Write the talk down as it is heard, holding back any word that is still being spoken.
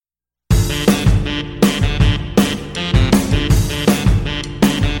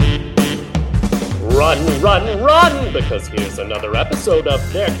Run, run, because here's another episode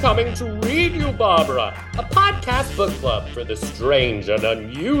of They're Coming to Read You, Barbara, a podcast book club for the strange and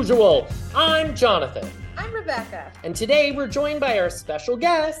unusual. I'm Jonathan. I'm Rebecca. And today we're joined by our special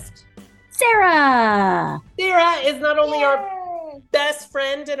guest, Sarah. Sarah is not only our best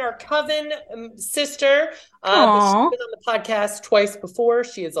friend and our coven sister, but she's been on the podcast twice before.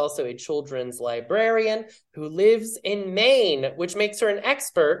 She is also a children's librarian who lives in Maine, which makes her an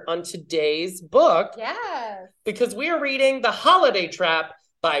expert on today's book. Yes. Because we are reading The Holiday Trap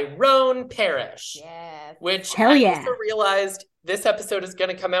by Roan Parrish. Yes. Which Hell yeah. also realized this episode is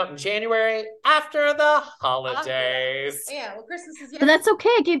going to come out in January after the holidays. Yeah, well, Christmas is... But that's okay.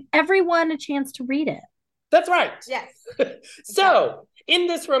 I gave everyone a chance to read it. That's right. Yes. So, in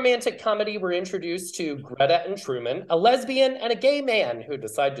this romantic comedy, we're introduced to Greta and Truman, a lesbian and a gay man who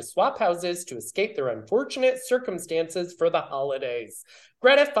decide to swap houses to escape their unfortunate circumstances for the holidays.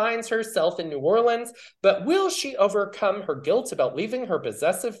 Greta finds herself in New Orleans, but will she overcome her guilt about leaving her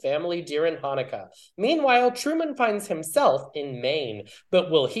possessive family during Hanukkah? Meanwhile, Truman finds himself in Maine, but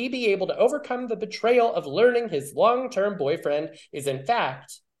will he be able to overcome the betrayal of learning his long-term boyfriend is in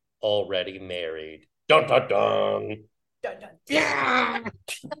fact already married? Dun, dun, dun. Dun, dun. Yeah.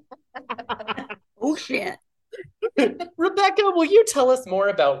 Oh, shit. Rebecca, will you tell us more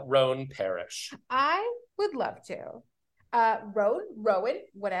about Roan Parrish? I would love to. Rowan,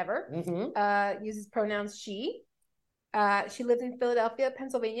 whatever, uses pronouns she. She lived in Philadelphia,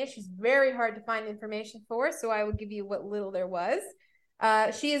 Pennsylvania. She's very hard to find information for, so I will give you what little there was.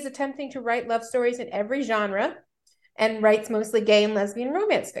 She is attempting to write love stories in every genre, and writes mostly gay and lesbian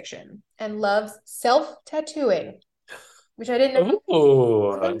romance fiction, and loves self-tattooing, which I didn't know.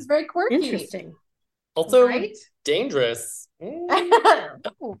 Ooh. It was very quirky. Interesting. Also Right? dangerous. At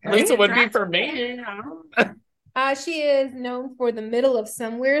At least it would be for me. She is known for the Middle of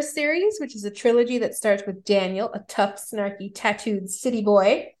Somewhere series, which is a trilogy that starts with Daniel, a tough, snarky, tattooed city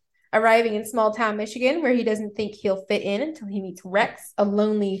boy, arriving in small-town Michigan, where he doesn't think he'll fit in until he meets Rex, a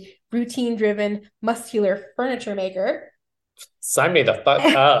lonely, routine-driven, muscular furniture maker. Sign me the fuck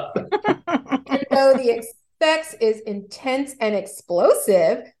up. And though the effects is intense and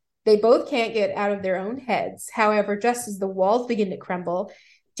explosive, they both can't get out of their own heads. However, just as the walls begin to crumble,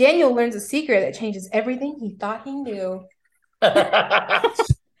 Daniel learns a secret that changes everything he thought he knew.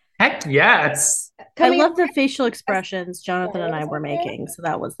 Heck yes. I love the facial expressions Jonathan and I were making, so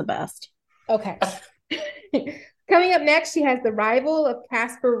that was the best. Okay. Coming up next, she has The Rival of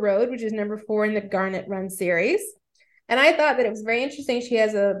Casper Road, which is number 4 in the Garnet Run series. And I thought that it was very interesting. She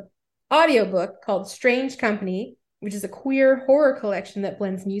has an audiobook called Strange Company, which is a queer horror collection that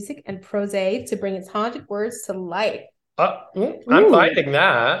blends music and prose to bring its haunted words to life. I'm finding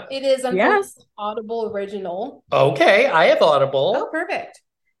that. It is Yes. Audible original. Okay, I have Audible. Oh, perfect.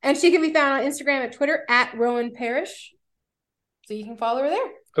 And she can be found on Instagram and Twitter at Roan Parrish. So you can follow her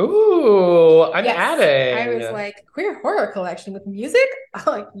there. Ooh, I'm Yes. adding. I was like, queer horror collection with music? I'm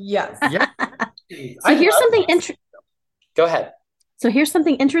like, yes. Yeah. So here's something interesting. Go ahead. So here's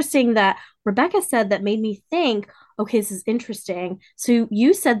something interesting that Rebecca said that made me think, okay, this is interesting. So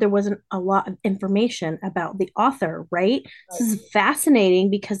you said there wasn't a lot of information about the author, right? This is fascinating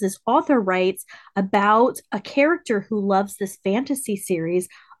because this author writes about a character who loves this fantasy series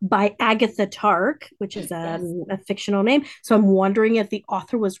by Agatha Tark, which is a fictional name. So I'm wondering if the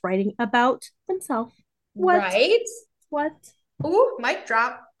author was writing about himself. What? Right? What? Ooh, mic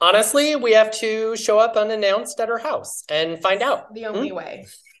drop. Honestly, we have to show up unannounced at her house and find out. The only way.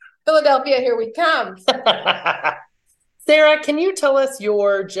 Philadelphia, here we come. Sarah, can you tell us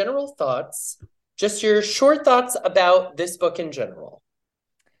your general thoughts, just your short thoughts about this book in general?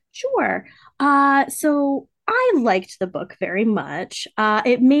 Sure. So I liked the book very much.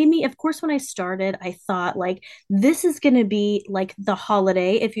 It made me, of course, when I started, I thought like this is going to be like The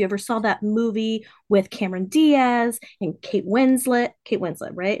Holiday. If you ever saw that movie with Cameron Diaz and Kate Winslet,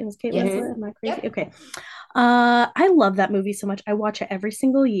 right? It was Kate Winslet. Am I crazy? Yep. Okay. I love that movie so much. I watch it every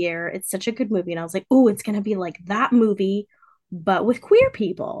single year. It's such a good movie. And I was like, oh, it's going to be like that movie, but with queer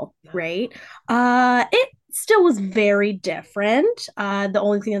people, right? It still was very different. The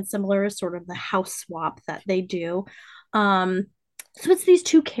only thing that's similar is sort of the house swap that they do. So it's these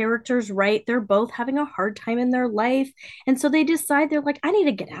two characters, right? They're both having a hard time in their life. And so they decide they're like, I need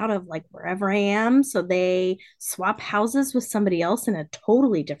to get out of like wherever I am. So they swap houses with somebody else in a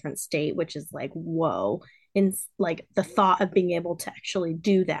totally different state, which is like, whoa. And like the thought of being able to actually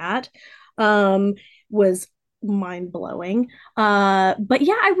do that was mind-blowing. But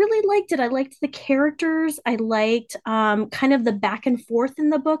yeah, I really liked it. I liked the characters. I liked kind of the back and forth in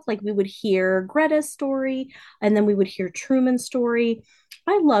the book. Like we would hear Greta's story and then we would hear Truman's story.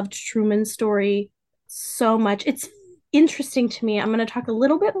 I loved Truman's story so much. It's interesting to me. I'm going to talk a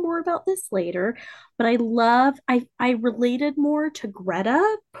little bit more about this later, but I related more to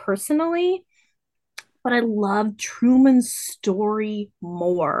Greta personally, but I love Truman's story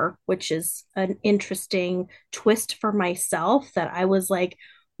more, which is an interesting twist for myself that I was like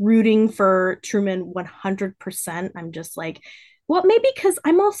rooting for Truman 100%. I'm just like, well, maybe because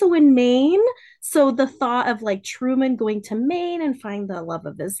I'm also in Maine. So the thought of like Truman going to Maine and find the love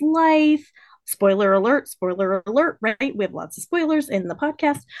of his life. Spoiler alert, right? We have lots of spoilers in the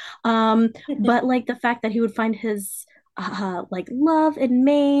podcast. But like the fact that he would find his like love in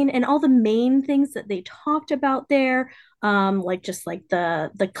Maine and all the Maine things that they talked about there, like just like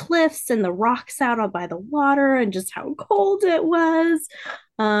the cliffs and the rocks out by the water and just how cold it was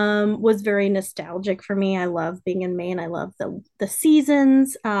very nostalgic for me. I love being in Maine. I love the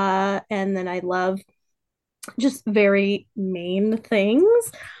seasons, and then I love just very Maine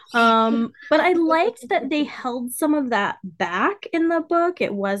things. But I liked that they held some of that back in the book.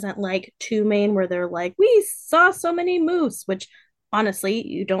 It wasn't like too Maine where they're like, we saw so many moose, which honestly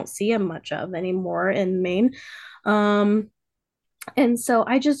you don't see them much of anymore in Maine. Um, and so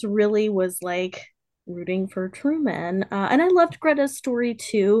I just really was like rooting for Truman. And I loved Greta's story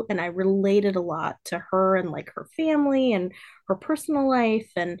too. And I related a lot to her and like her family and her personal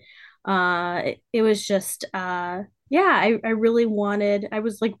life. And it was just, yeah, I really wanted, I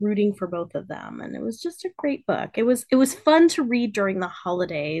was like rooting for both of them. And it was just a great book. It was fun to read during the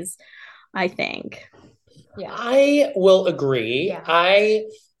holidays, I think. Yeah. I will agree. Yeah. I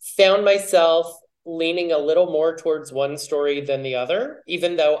found myself leaning a little more towards one story than the other,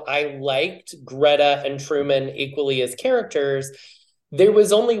 even though I liked Greta and Truman equally as characters. There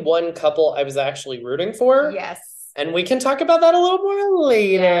was only one couple I was actually rooting for. Yes. And we can talk about that a little more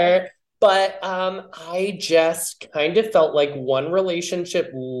later. Yeah. But I just kind of felt like one relationship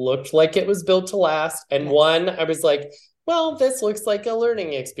looked like it was built to last. And one, I was like, well, this looks like a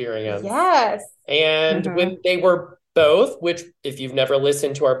learning experience. Yes. And when they were both, which if you've never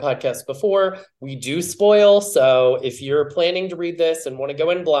listened to our podcast before, we do spoil. So if you're planning to read this and want to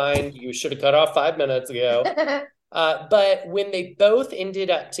go in blind, you should have cut off 5 minutes ago. But when they both ended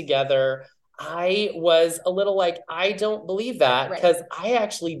up together, I was a little like, I don't believe that, because I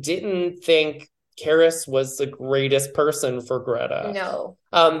actually didn't think Karis was the greatest person for Greta. No.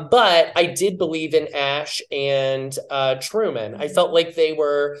 But I did believe in Ash and Truman. I felt like they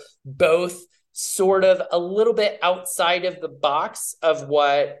were both sort of a little bit outside of the box of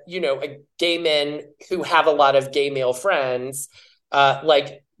what, gay men who have a lot of gay male friends,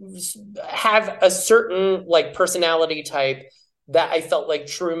 like have a certain like personality type that I felt like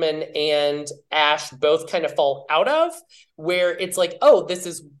Truman and Ash both kind of fall out of, where it's like, oh, this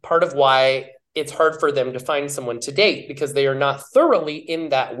is part of why it's hard for them to find someone to date, because they are not thoroughly in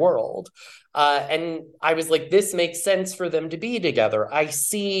that world. And I was like, this makes sense for them to be together. I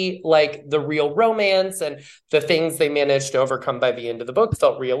see like the real romance and the things they managed to overcome by the end of the book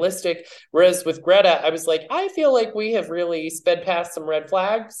felt realistic. Whereas with Greta, I was like, I feel like we have really sped past some red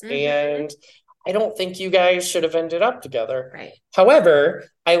flags, and I don't think you guys should have ended up together. Right. However,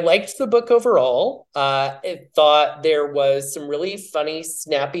 I liked the book overall. I thought there was some really funny,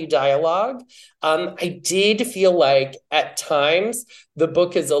 snappy dialogue. I did feel like at times the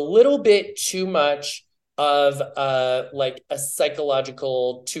book is a little bit too much of like a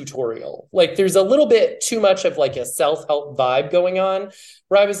psychological tutorial. Like there's a little bit too much of like a self-help vibe going on,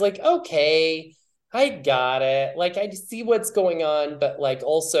 where I was like, okay, I got it. Like, I see what's going on, but like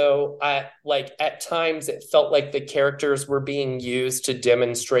also at times it felt like the characters were being used to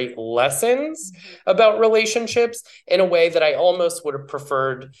demonstrate lessons about relationships in a way that I almost would have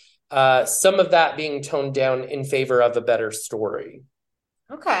preferred some of that being toned down in favor of a better story.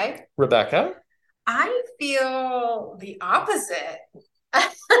 Okay. Rebecca? I feel the opposite.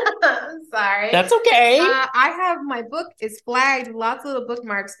 Sorry. That's okay. I have, my book is flagged lots of little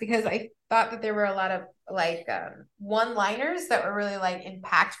bookmarks because I thought that there were a lot of like one-liners that were really like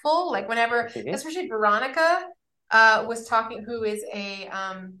impactful. Like whenever, especially Veronica was talking, who is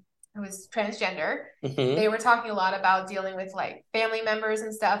transgender. They were talking a lot about dealing with like family members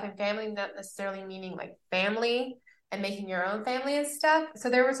and stuff, and family not necessarily meaning like family and making your own family and stuff. So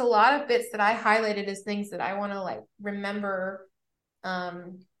there was a lot of bits that I highlighted as things that I want to like remember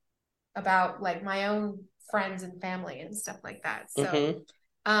about like my own friends and family and stuff like that. So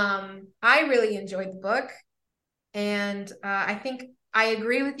I really enjoyed the book, and I think I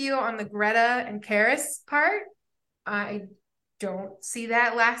agree with you on the Greta and Karis part. I don't see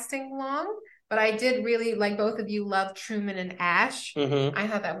that lasting long, but I did really, like both of you, love Truman and Ash. I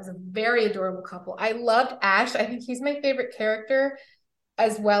thought that was a very adorable couple. I loved Ash. I think he's my favorite character,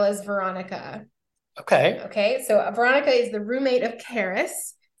 as well as Veronica. Okay. Okay, so Veronica is the roommate of Karis.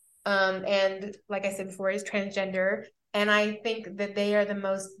 And like I said before, is transgender. And I think that they are the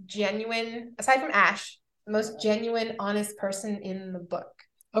most genuine, aside from Ash, the most genuine, honest person in the book.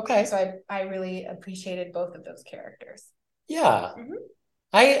 Okay. So I really appreciated both of those characters. Yeah. Mhm.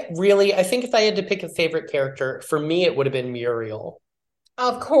 I think if I had to pick a favorite character, for me, it would have been Muriel.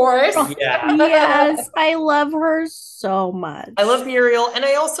 Of course. Yeah. Yes, I love her so much. I love Muriel, and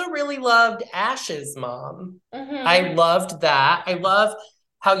I also really loved Ash's mom. I loved that. I love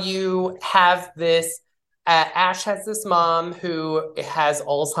how you have this. Ash has this mom who has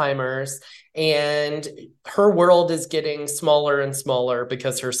Alzheimer's, and her world is getting smaller and smaller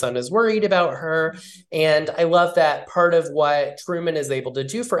because her son is worried about her. And I love that part of what Truman is able to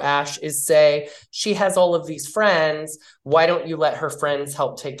do for Ash is say, she has all of these friends. Why don't you let her friends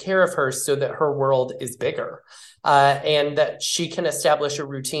help take care of her so that her world is bigger? And that she can establish a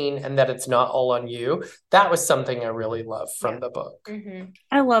routine and that it's not all on you. That was something I really loved from the book.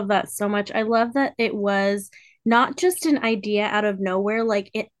 I love that so much. I love that it was not just an idea out of nowhere.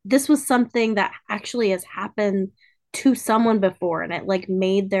 This was something that actually has happened to someone before, and it like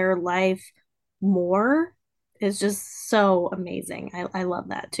made their life more. It's just so amazing. I love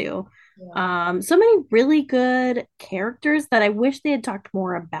that too. So many really good characters that I wish they had talked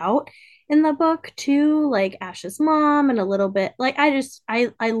more about in the book too, like Ash's mom and a little bit like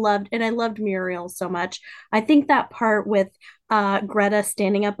I loved Muriel so much. I think that part with Greta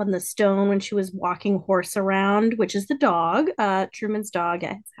standing up on the stone when she was walking Horse around, which is the dog, Truman's dog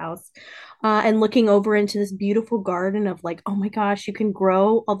at his house, and looking over into this beautiful garden of like, oh my gosh, you can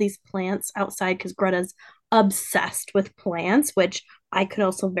grow all these plants outside because Greta's obsessed with plants, which I could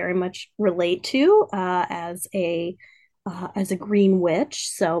also very much relate to as a green witch.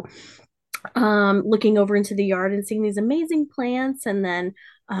 So looking over into the yard and seeing these amazing plants and then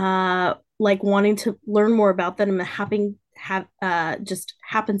like wanting to learn more about them and just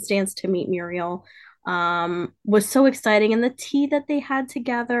happenstance to meet Muriel was so exciting, and the tea that they had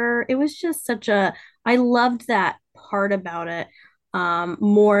together, it was just I loved that part about it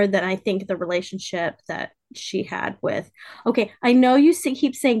more than I think the relationship that she had with. Okay, I know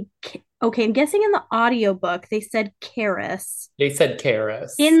keep saying. Okay, I'm guessing in the audiobook they said Karis. They said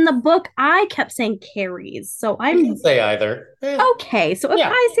Karis. In the book, I kept saying Carries. So I can say either. Okay, so if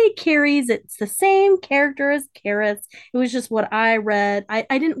I say Carries, it's the same character as Karis. It was just what I read. I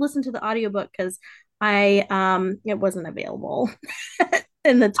didn't listen to the audiobook because it wasn't available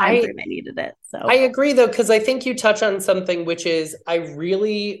in the time frame I needed it. So I agree though, because I think you touch on something which is I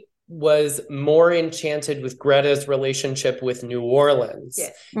really was more enchanted with Greta's relationship with New Orleans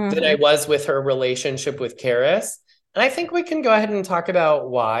than I was with her relationship with Karis. And I think we can go ahead and talk about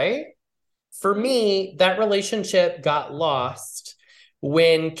why. For me, that relationship got lost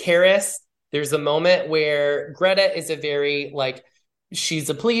when Karis, there's a moment where Greta is a very like, she's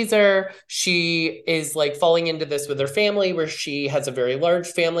a pleaser. She is like falling into this with her family where she has a very large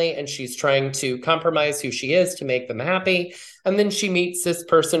family and she's trying to compromise who she is to make them happy. And then she meets this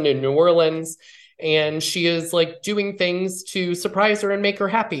person in New Orleans and she is like doing things to surprise her and make her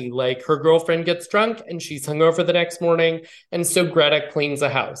happy. Like her girlfriend gets drunk and she's hungover the next morning. And so Greta cleans a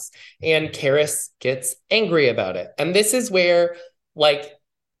house and Karis gets angry about it. And this is where like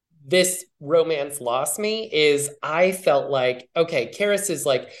this romance lost me is I felt like, okay, Karis is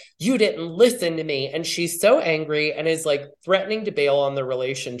like, you didn't listen to me. And she's so angry and is like threatening to bail on the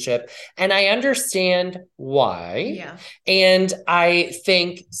relationship. And I understand why. Yeah. And I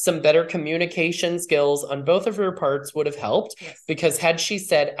think some better communication skills on both of her parts would have helped because had she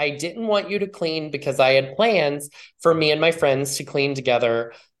said, I didn't want you to clean because I had plans for me and my friends to clean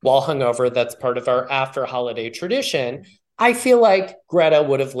together while hungover, that's part of our after holiday tradition. I feel like Greta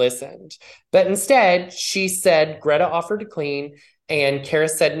would have listened. But instead, she said Greta offered to clean, and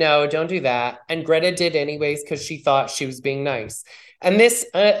Karis said, no, don't do that. And Greta did anyways because she thought she was being nice. And this,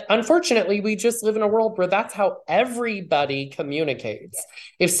 unfortunately, we just live in a world where that's how everybody communicates.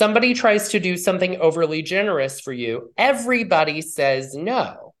 If somebody tries to do something overly generous for you, everybody says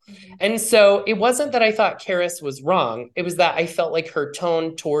no. And so it wasn't that I thought Karis was wrong. It was that I felt like her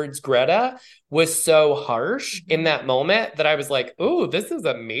tone towards Greta was so harsh in that moment that I was like, ooh, this is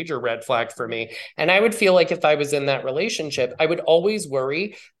a major red flag for me. And I would feel like if I was in that relationship, I would always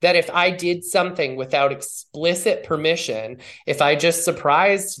worry that if I did something without explicit permission, if I just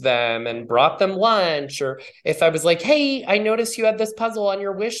surprised them and brought them lunch, or if I was like, hey, I noticed you had this puzzle on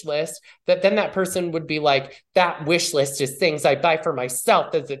your wish list, that then that person would be like, that wish list is things I buy for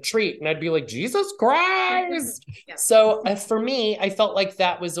myself as a treat. And I'd be like, Jesus Christ. So for me, I felt like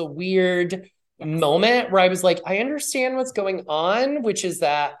that was a weird moment where I was like, I understand what's going on, which is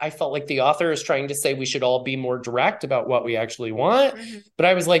that I felt like the author is trying to say we should all be more direct about what we actually want. But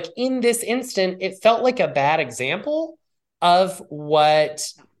I was like, in this instant, it felt like a bad example of what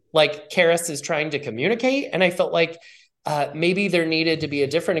like Karis is trying to communicate. And I felt like maybe there needed to be a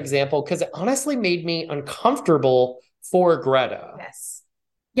different example because it honestly made me uncomfortable for Greta.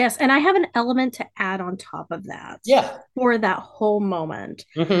 Yes, and I have an element to add on top of that. Yeah. For that whole moment.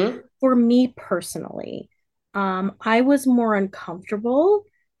 For me personally, I was more uncomfortable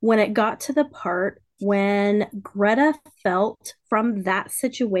when it got to the part when Greta felt from that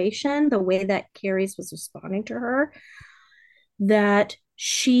situation, the way that Carys was responding to her, that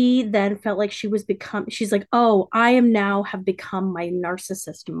she then felt like she's like, oh, I am now have become my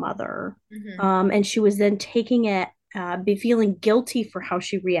narcissist mother. And she was then taking it, be feeling guilty for how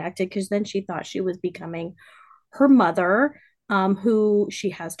she reacted, because then she thought she was becoming her mother, who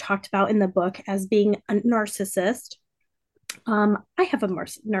she has talked about in the book as being a narcissist. I have a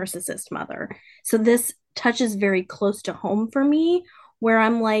narcissist mother. So this touches very close to home for me, where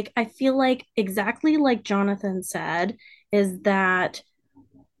I'm like, I feel like exactly like Jonathan said, is that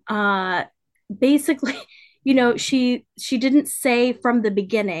basically, she didn't say from the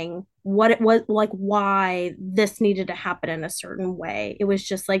beginning what it was, like why this needed to happen in a certain way. It was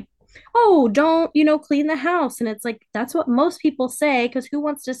just like, oh, don't, clean the house. And it's like, that's what most people say, because who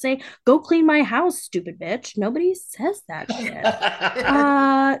wants to say, go clean my house, stupid bitch? Nobody says that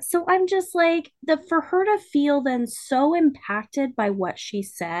shit. So I'm just like, for her to feel then so impacted by what she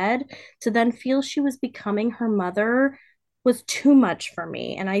said, to then feel she was becoming her mother, was too much for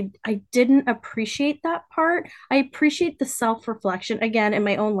me. And I didn't appreciate that part. I appreciate the self-reflection. Again, in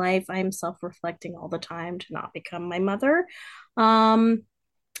my own life, I'm self-reflecting all the time to not become my mother.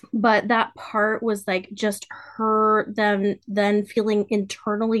 But that part was like just her then feeling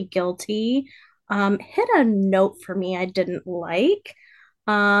internally guilty, hit a note for me I didn't like.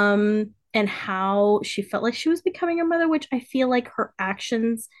 And how she felt like she was becoming her mother, which I feel like her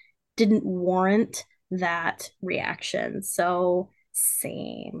actions didn't warrant that reaction. So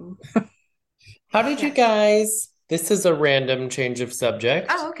same. How did you guys, this is a random change of subject.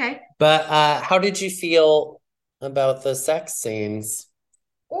 Oh, okay. But how did you feel about the sex scenes?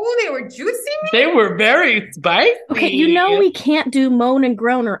 Oh, they were juicy. They were very spicy. Okay, we can't do moan and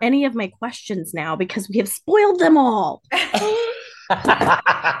groan or any of my questions now because we have spoiled them all. Can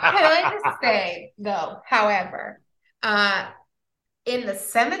I just say, though, however, in the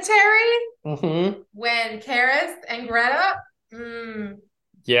cemetery, when Karis and Greta,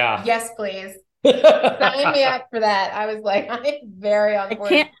 yeah, yes, please. Sign me up for that. I was like, I'm very on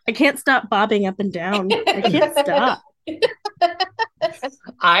board. I can't stop bobbing up and down. I can't stop.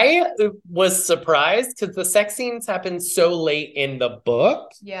 I was surprised because the sex scenes happened so late in the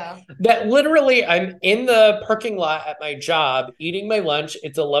book. Yeah. That literally I'm in the parking lot at my job eating my lunch.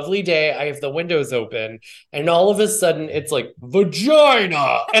 It's a lovely day. I have the windows open. And all of a sudden it's like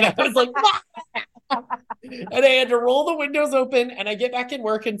vagina. And I was like, and I had to roll the windows open and I get back in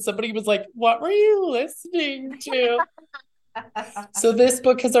work and somebody was like, what were you listening to? So this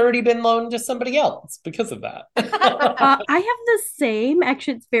book has already been loaned to somebody else because of that. I have the same.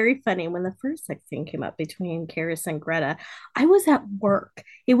 Actually, it's very funny. When the first sex scene came up between Karis and Greta, I was at work.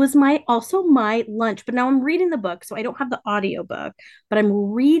 It was also my lunch, but now I'm reading the book, so I don't have the audio book, but I'm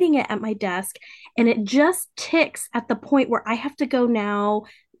reading it at my desk, and it just ticks at the point where I have to go now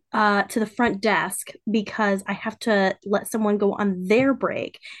to the front desk because I have to let someone go on their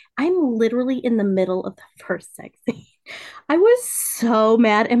break. I'm literally in the middle of the first sex scene. I was so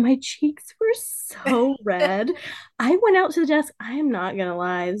mad and my cheeks were so red. I went out to the desk. I am not gonna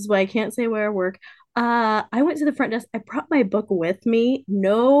lie. This is why I can't say where I work. I went to the front desk. I brought my book with me.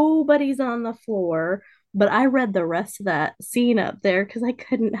 Nobody's on the floor, but I read the rest of that scene up there because I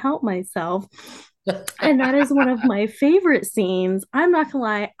couldn't help myself. And that is one of my favorite scenes. I'm not gonna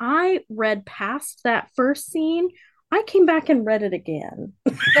lie. I read past that first scene. I came back and read it again.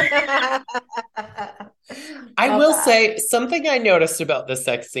 I will say something I noticed about the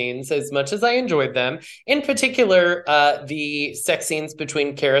sex scenes, as much as I enjoyed them, in particular, the sex scenes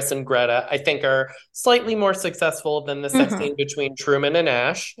between Karis and Greta, I think are slightly more successful than the sex scene between Truman and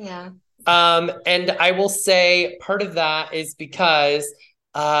Ash. Yeah. And I will say part of that is because,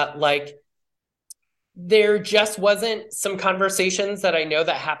 there just wasn't some conversations that I know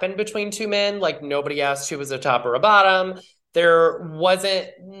that happened between two men. Like nobody asked who was a top or a bottom. There wasn't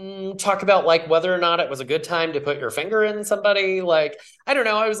talk about like whether or not it was a good time to put your finger in somebody. Like, I don't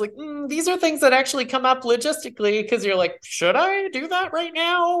know. I was like, these are things that actually come up logistically because you're like, should I do that right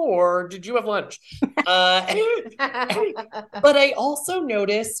now? Or did you have lunch? But I also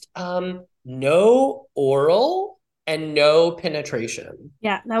noticed no oral and no penetration.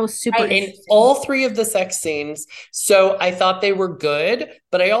 Yeah, that was super In interesting. all three of the sex scenes. So I thought they were good,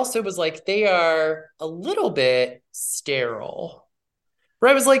 but I also was like, they are a little bit sterile. Where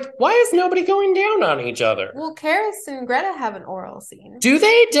I was like, why is nobody going down on each other? Well, Karis and Greta have an oral scene. Do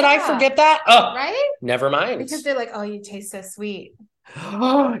they? Did I Yeah. forget that? Oh, Right? never mind. Because they're like, oh, you taste so sweet.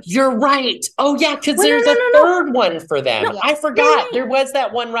 Oh, you're right. Oh, yeah, because Wait, there's no, a no, no. third one for them. No. I forgot. Wait. There was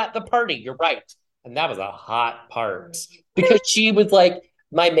that one at the party. You're right. And that was a hot part because she was like,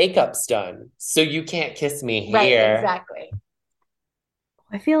 my makeup's done, so you can't kiss me here. Right, exactly.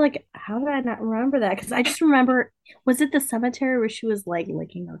 I feel like, how did I not remember that? Because I just remember, was it the cemetery where she was like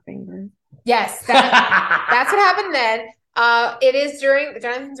licking her fingers? Yes, that's what happened then. It is during,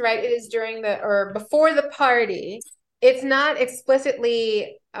 Jonathan's right, it is during or before the party. It's not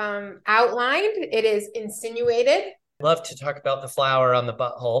explicitly outlined, it is insinuated. Love to talk about the flower on the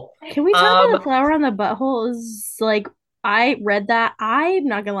butthole. Can we talk about the flower on the butthole? Is like, I read that. I'm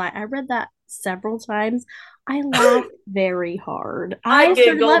not gonna lie, I read that several times. I laughed very hard. I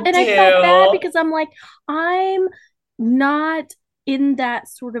started laughing, and I felt bad because I'm like, I'm not in that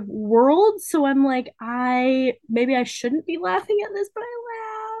sort of world, so I'm like, maybe I shouldn't be laughing at this, but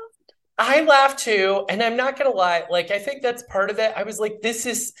I laughed too, and I'm not gonna lie, like I think that's part of it. I was like, this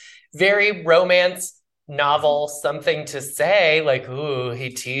is very romance novel, something to say, like, ooh, he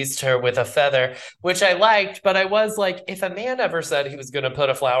teased her with a feather, which I liked, but I was like, if a man ever said he was gonna put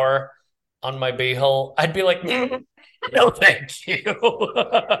a flower on my beehole, I'd be like, no, thank you.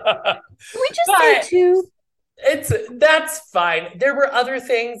 we just say too. That's fine. There were other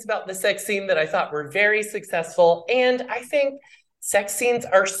things about the sex scene that I thought were very successful, and I think sex scenes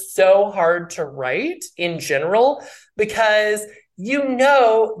are so hard to write in general because you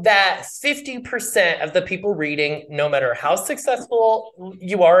know that 50% of the people reading, no matter how successful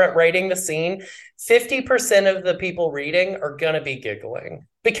you are at writing the scene, 50% of the people reading are going to be giggling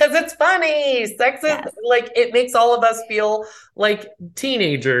because it's funny. Sex is like, it makes all of us feel like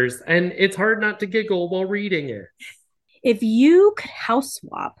teenagers, and it's hard not to giggle while reading it. If you could house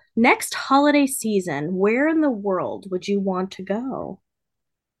swap next holiday season, where in the world would you want to go?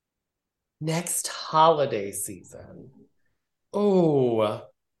 Next holiday season. Oh.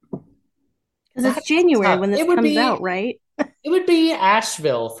 Because it's January when this comes out, right? It would be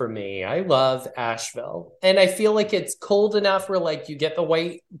Asheville for me. I love Asheville. And I feel like it's cold enough where like you get the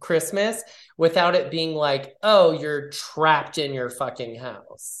white Christmas without it being like, oh, you're trapped in your fucking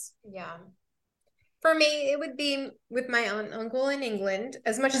house. Yeah. For me, it would be with my aunt and uncle in England.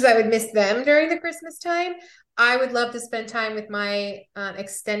 As much as I would miss them during the Christmas time, I would love to spend time with my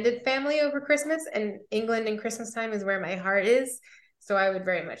extended family over Christmas. And England and Christmas time is where my heart is. So I would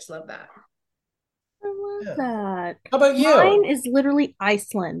very much love that. I love that. How about you? Mine is literally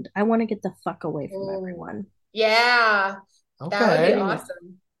Iceland. I want to get the fuck away from everyone. Yeah. Okay. That would be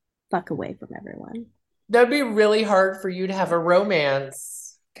awesome. Fuck away from everyone. That'd be really hard for you to have a romance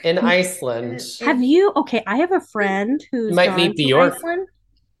in Iceland. Have you? Okay, I have a friend who's might meet Bjork. Iceland,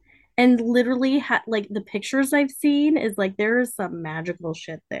 and literally, like the pictures I've seen is like there is some magical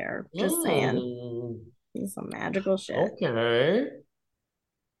shit there. Just saying, there's some magical shit.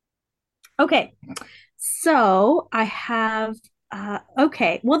 Okay, so I have.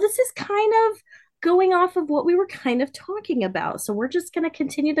 Okay, well, this is kind of going off of what we were kind of talking about, so we're just going to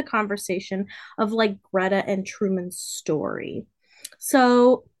continue the conversation of like Greta and Truman's story.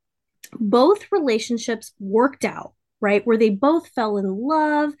 So both relationships worked out, right? Where they both fell in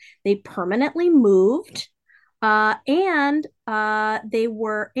love, they permanently moved, and they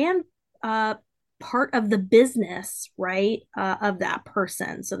were part of the business, right, of that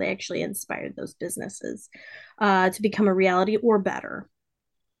person. So they actually inspired those businesses to become a reality or better.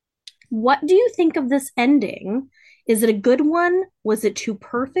 What do you think of this ending? Is it a good one? Was it too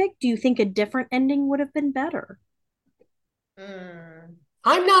perfect? Do you think a different ending would have been better?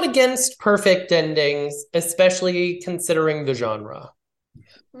 I'm not against perfect endings, especially considering the genre.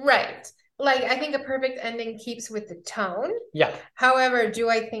 Right. Like, I think a perfect ending keeps with the tone. Yeah. However, do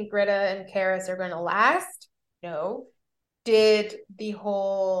I think Greta and Karis are going to last? No. Did the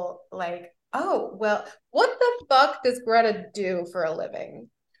whole, like, oh, well, what the fuck does Greta do for a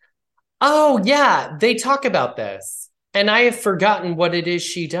living? Oh, yeah. They talk about this. And I have forgotten what it is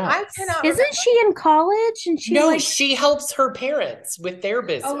she does. I cannot Isn't she in college? And she helps her parents with their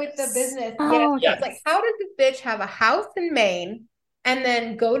business. Oh, with the business. Oh, yeah. It's like, how does this bitch have a house in Maine and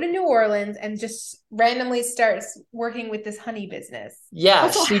then go to New Orleans and just randomly starts working with this honey business? Yeah,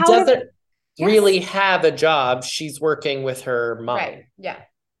 also, she doesn't really have a job. She's working with her mom. Right. Yeah.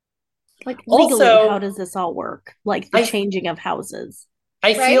 Like legally, how does this all work? Like the changing of houses.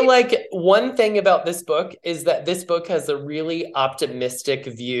 I feel like one thing about this book is that this book has a really optimistic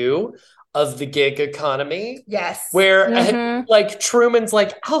view of the gig economy. Yes. Where like Truman's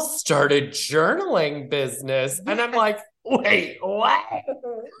like, I'll start a journaling business. And I'm like, wait, what?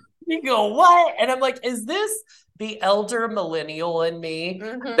 You go, what? And I'm like, is this the elder millennial in me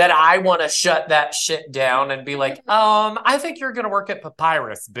that I want to shut that shit down and be like, I think you're going to work at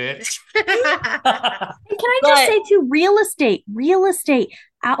Papyrus, bitch. Can I just say too, real estate,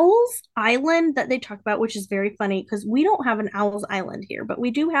 Owl's Island that they talk about, which is very funny because we don't have an Owl's Island here, but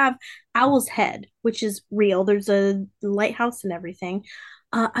we do have Owl's Head, which is real. There's a lighthouse and everything.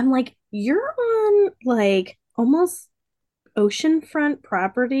 I'm like, you're on like almost oceanfront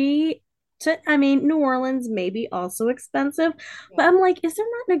property. New Orleans may be also expensive, but I'm like, is there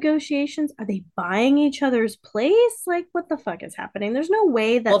not negotiations? Are they buying each other's place? Like, what the fuck is happening? There's no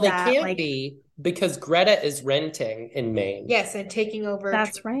way that they can't be because Greta is renting in Maine. Yes, and taking over.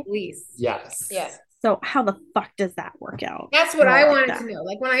 That's right. Lease. Yes. Yes. So how the fuck does that work out? That's what I wanted to know.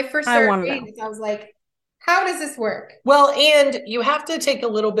 Like when I first started reading this, I was like, how does this work? Well, and you have to take a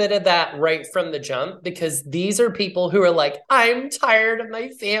little bit of that right from the jump because these are people who are like, I'm tired of my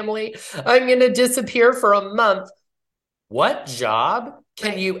family. I'm going to disappear for a month. What job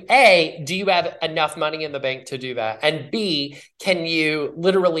can you, A, do you have enough money in the bank to do that? And B, can you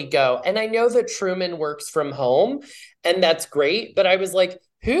literally go? And I know that Truman works from home and that's great, but I was like,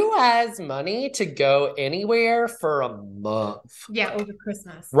 who has money to go anywhere for a month? Yeah, over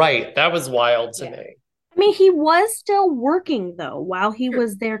Christmas. Right. That was wild to me. I mean, he was still working though while he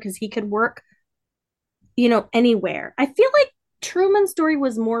was there because he could work, anywhere. I feel like Truman's story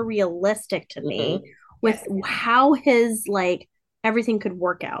was more realistic to me with how his everything could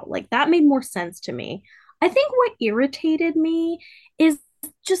work out. Like that made more sense to me. I think what irritated me is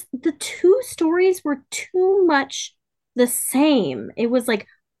just the two stories were too much the same. It was like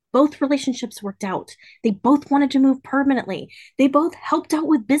both relationships worked out. They both wanted to move permanently. They both helped out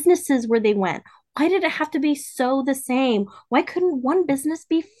with businesses where they went. Why did it have to be so the same? Why couldn't one business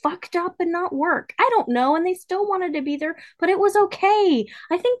be fucked up and not work? I don't know. And they still wanted to be there, but it was okay.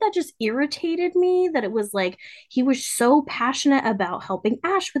 I think that just irritated me that it was like he was so passionate about helping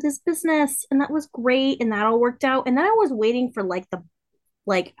Ash with his business. And that was great. And that all worked out. And then I was waiting for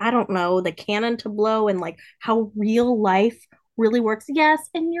I don't know, the cannon to blow and how real life really works. Yes.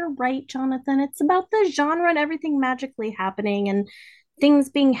 And you're right, Jonathan. It's about the genre and everything magically happening and things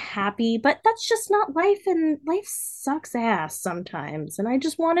being happy, but that's just not life, and life sucks ass sometimes, and I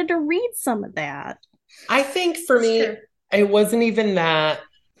just wanted to read some of that. I think for me, it wasn't even that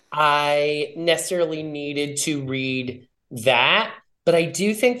I necessarily needed to read that, but I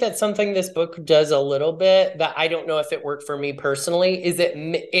do think that something this book does a little bit that I don't know if it worked for me personally is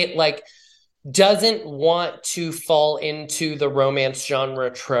it doesn't want to fall into the romance genre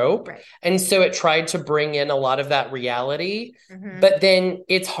trope. Right. And so it tried to bring in a lot of that reality. But then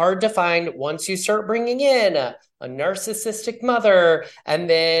it's hard to find once you start bringing in a narcissistic mother and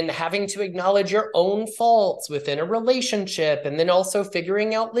then having to acknowledge your own faults within a relationship and then also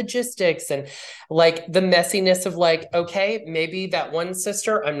figuring out logistics and the messiness of okay, maybe that one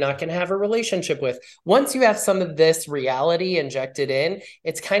sister I'm not going to have a relationship with. Once you have some of this reality injected in,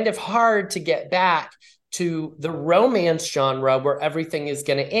 it's kind of hard to get back to the romance genre where everything is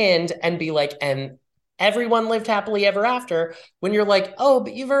going to end and be and everyone lived happily ever after when you're oh,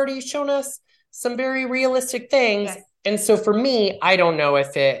 but you've already shown us some very realistic things. Yes. And so for me, I don't know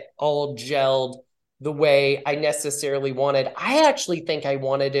if it all gelled the way I necessarily wanted. I actually think I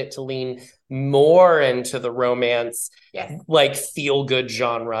wanted it to lean more into the romance, feel good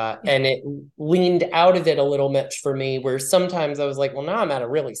genre. And it leaned out of it a little much for me, where sometimes I was like, well, now I'm at a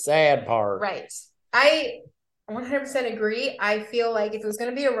really sad part. Right. I 100% agree. I feel like if it was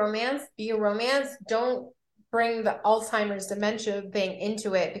going to be a romance. Don't bring the Alzheimer's dementia thing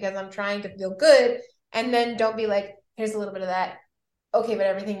into it because I'm trying to feel good. And then don't be here's a little bit of that. Okay, but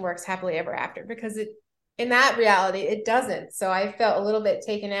everything works happily ever after, because in that reality, it doesn't. So I felt a little bit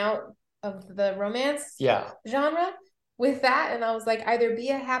taken out of the romance genre with that. And I was either be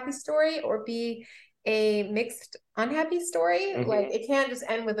a happy story or be a mixed unhappy story. It can't just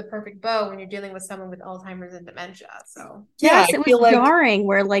end with a perfect bow when you're dealing with someone with Alzheimer's and dementia. So yes, it was jarring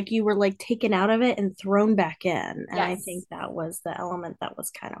where you were taken out of it and thrown back in. And I think that was the element that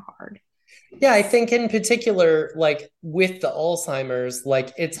was kind of hard. Yeah, I think in particular, with the Alzheimer's,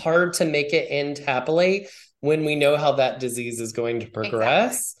 it's hard to make it end happily when we know how that disease is going to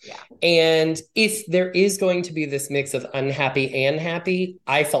progress. Exactly. Yeah. And if there is going to be this mix of unhappy and happy,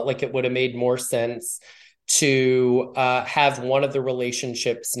 I felt like it would have made more sense to have one of the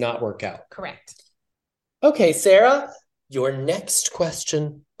relationships not work out. Correct. Okay, Sarah, Your next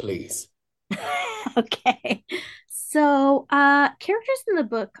question, please. Okay. So, characters in the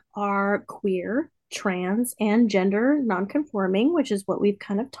book are queer, trans, and gender nonconforming, which is what we've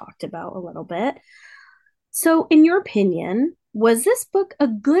kind of talked about a little bit. So, in your opinion, was this book a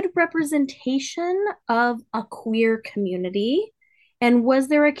good representation of a queer community? And was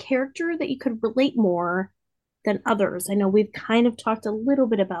there a character that you could relate more than others? I know we've kind of talked a little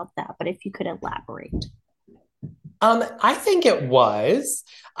bit about that, but if you could elaborate. I think it was.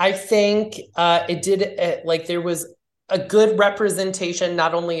 I think it did like there was a good representation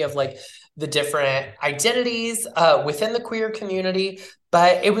not only of like the different identities within the queer community,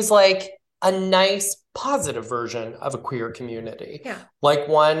 but it was like a nice positive version of a queer community. Yeah. Like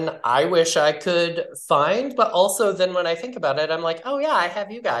one I wish I could find, but also then when I think about it, I'm like, oh yeah, I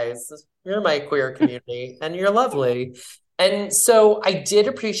have you guys. You're my queer community and you're lovely. And so I did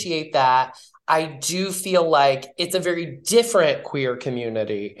appreciate that. I do feel like it's a very different queer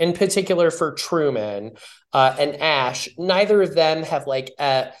community, in particular for Truman and Ash. Neither of them have like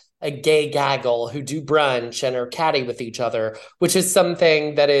a gay gaggle who do brunch and are catty with each other, which is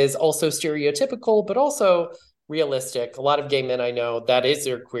something that is also stereotypical, but also realistic. A lot of gay men I know, that is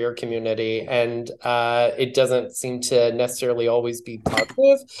their queer community, and it doesn't seem to necessarily always be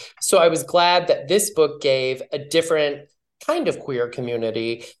positive. So I was glad that this book gave a different kind of queer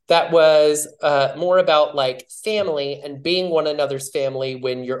community that was more about like family and being one another's family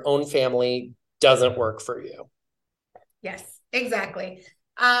when your own family doesn't work for you. Yes, exactly.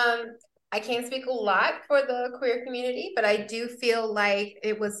 I can't speak a lot for the queer community, but I do feel like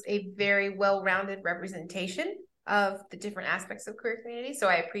it was a very well-rounded representation of the different aspects of queer community. So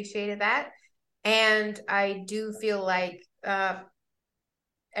I appreciated that. And I do feel like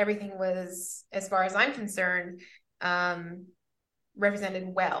everything was, as far as I'm concerned, represented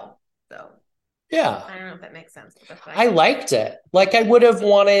well. So yeah, I don't know if that makes sense. I liked it. Like I would have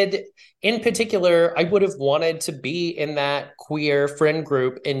wanted, in particular, I would have wanted to be in that queer friend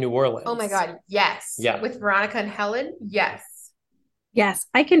group in New Orleans. Oh my God, yes. Yeah. With Veronica and Helen, yes. Yes,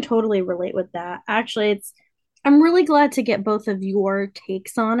 I can totally relate with that. Actually, I'm really glad to get both of your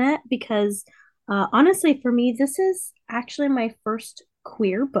takes on it because honestly, for me, this is actually my first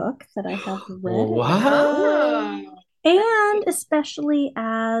queer book that I have read. Wow. And especially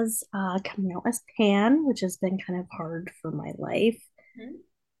as coming out as pan, which has been kind of hard for my life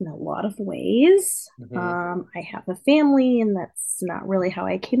in a lot of ways. I have a family, and that's not really how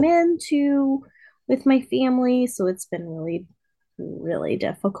I came into with my family, so it's been really, really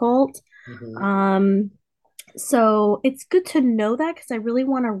difficult. So it's good to know that because I really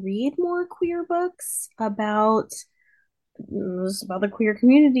want to read more queer books about the queer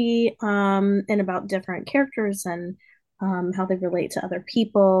community and about different characters and how they relate to other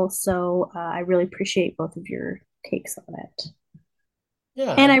people. So I really appreciate both of your takes on it.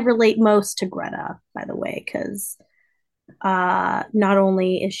 Yeah. And I relate most to Greta, by the way, because not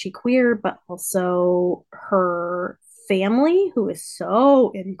only is she queer, but also her family, who is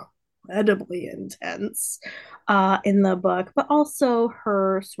so incredibly intense in the book, but also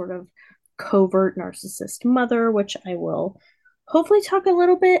her sort of covert narcissist mother, which I will hopefully talk a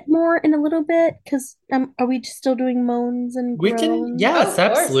little bit more in a little bit because are we still doing moans and groans? We can, yes,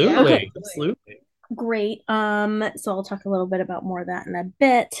 absolutely. Yeah. Okay. Absolutely. Great. So I'll talk a little bit about more of that in a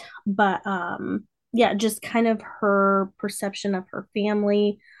bit, but yeah, just kind of her perception of her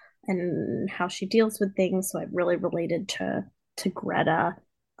family and how she deals with things. So I really related to Greta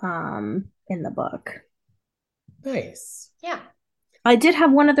in the book. Nice. Yeah. I did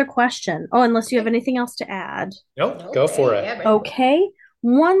have one other question. Oh, unless you have anything else to add. Nope, go for it. Yeah, okay.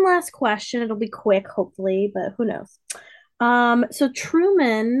 One last question. It'll be quick, hopefully, but who knows? So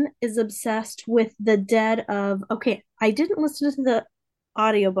Truman is obsessed with the dead of, okay, I didn't listen to the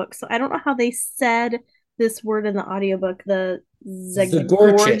audiobook, so I don't know how they said this word in the audiobook, the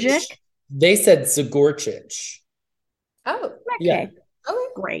Zagorgic. They said Zagorchich. Oh, okay. Yeah. Okay.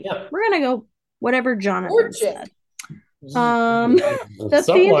 Great. Yeah. We're gonna go whatever Jonathan said. The Something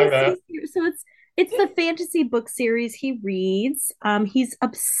fantasy, like that. so it's the fantasy book series he reads. He's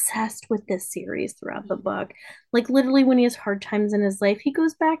obsessed with this series throughout the book. Like literally when he has hard times in his life, he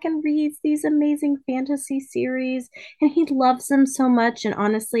goes back and reads these amazing fantasy series and he loves them so much. And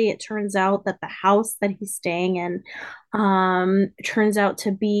honestly, it turns out that the house that he's staying in turns out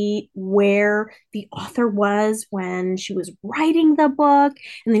to be where the author was when she was writing the book.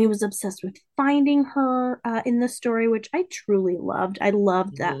 And then he was obsessed with finding her in the story, which I truly loved. I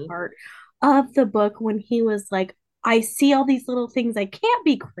loved that part of the book when he was like, I see all these little things. I can't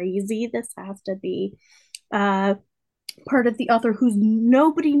be crazy. This has to be part of the author who's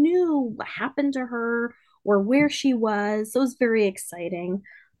nobody knew what happened to her or where she was. It was very exciting.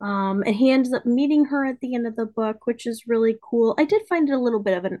 And he ends up meeting her at the end of the book, which is really cool. I did find it a little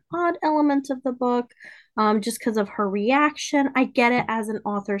bit of an odd element of the book, just because of her reaction. I get it as an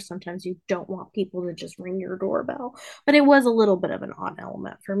author. Sometimes you don't want people to just ring your doorbell, but it was a little bit of an odd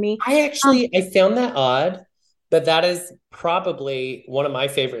element for me. I found that odd, but that is probably one of my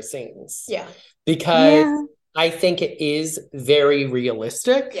favorite scenes. Yeah. Because I think it is very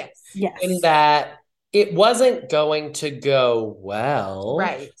realistic. Yes. In that it wasn't going to go well.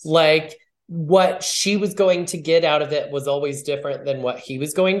 Right. Like what she was going to get out of it was always different than what he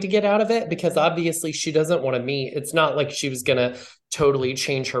was going to get out of it, because obviously she doesn't want to meet. It's not like she was going to totally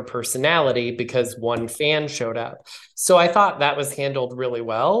change her personality because one fan showed up. So I thought that was handled really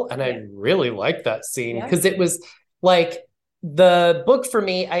well. And I really liked that scene because it was like the book for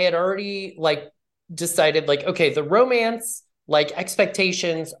me, I had already like decided like, okay, the romance, like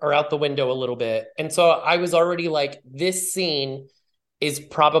expectations are out the window a little bit. And so I was already like, this scene is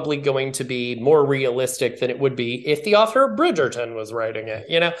probably going to be more realistic than it would be if the author of Bridgerton was writing it,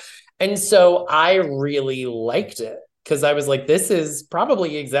 you know? And so I really liked it because I was like, this is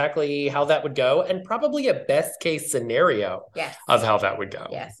probably exactly how that would go, and probably a best case scenario of how that would go.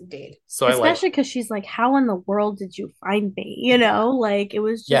 Yes, indeed. So especially because she's like, how in the world did you find me? You know, like it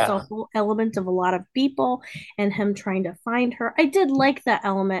was just a whole element of a lot of people and him trying to find her. I did like that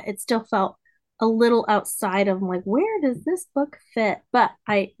element. It still felt a little outside of like, where does this book fit? But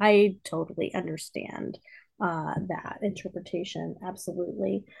I totally understand that interpretation.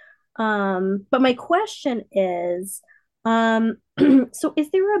 Absolutely. But my question is, so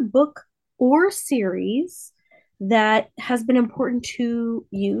is there a book or series that has been important to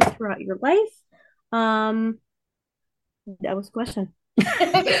you throughout your life? That was the question.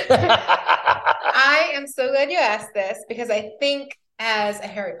 I am so glad you asked this, because I think as a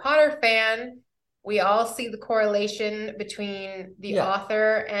Harry Potter fan, we all see the correlation between the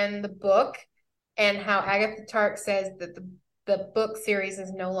author and the book, and how Agatha Tark says that the book series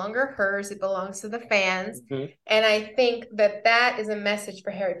is no longer hers, it belongs to the fans. And I think that that is a message for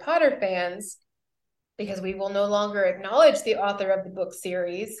Harry Potter fans, because we will no longer acknowledge the author of the book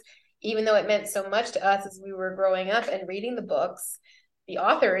series, even though it meant so much to us as we were growing up and reading the books. The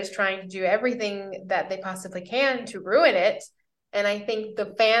author is trying to do everything that they possibly can to ruin it. And I think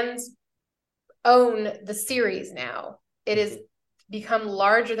the fans own the series now. It has become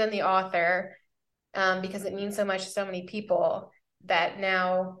larger than the author, because it means so much to so many people, that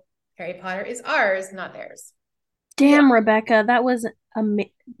now Harry Potter is ours, not theirs. Damn, Rebecca, that was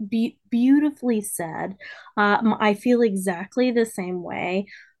beautifully said. I feel exactly the same way.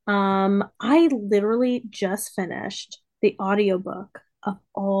 I literally just finished the audiobook of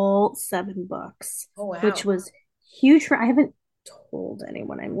all 7 books, which was huge. I haven't told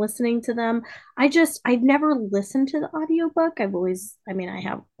anyone I'm listening to them. I've never listened to the audiobook. I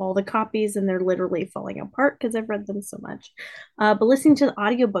have all the copies and they're literally falling apart because I've read them so much. But listening to the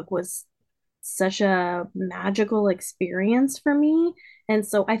audiobook was such a magical experience for me. And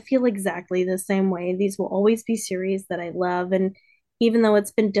so I feel exactly the same way. These will always be series that I love. And even though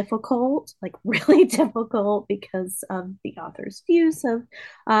it's been difficult, like really difficult because of the author's views of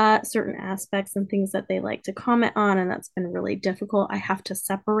certain aspects and things that they like to comment on, and that's been really difficult, I have to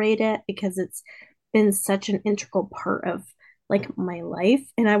separate it because it's been such an integral part of like my life,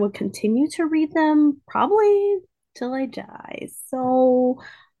 and I would continue to read them probably till I die. So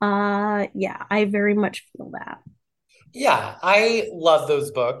I very much feel that. Yeah, I love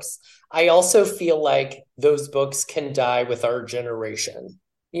those books. I also feel like those books can die with our generation,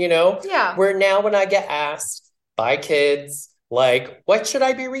 you know? Yeah. Where now when I get asked by kids, like, what should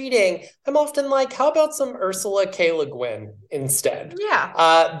I be reading? I'm often like, how about some Ursula K. Le Guin instead?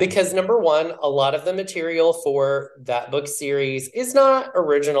 Yeah. Because number one, a lot of the material for that book series is not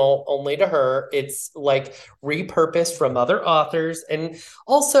original only to her. It's like repurposed from other authors. And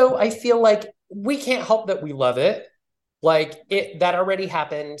also, I feel like we can't help that we love it. Like that already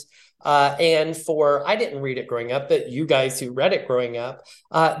happened. And I didn't read it growing up, but you guys who read it growing up,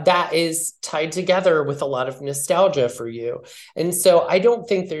 that is tied together with a lot of nostalgia for you. And so I don't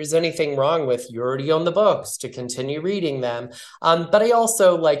think there's anything wrong with you already own the books to continue reading them. But I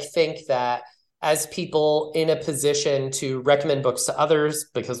also think that as people in a position to recommend books to others,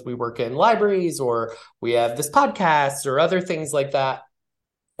 because we work in libraries or we have this podcast or other things like that,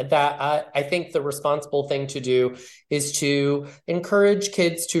 I think the responsible thing to do is to encourage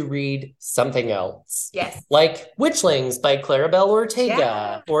kids to read something else. Yes. Like Witchlings by Claribel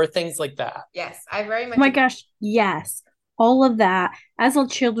Ortega or things like that. Yes, I very much. Oh my gosh, yes. All of that. As a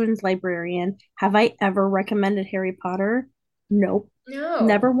children's librarian, have I ever recommended Harry Potter? Nope. No.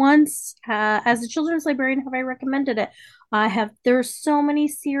 Never once. As a children's librarian, have I recommended it? I have. There's so many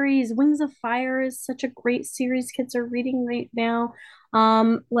series. Wings of Fire is such a great series kids are reading right now.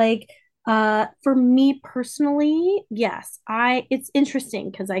 Like, for me personally, yes, it's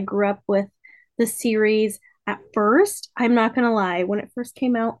interesting because I grew up with the series at first. I'm not gonna lie, when it first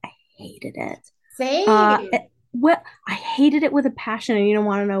came out, I hated it. Same. What I hated it with a passion, and you don't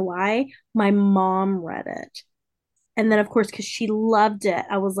want to know why? My mom read it. And then, of course, because she loved it,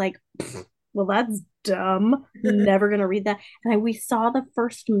 I was like, well, that's dumb. Never gonna read that. And we saw the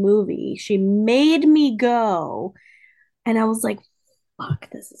first movie. She made me go, and I was like, fuck,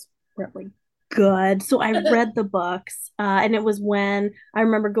 this is really good. So I read the books, and it was when I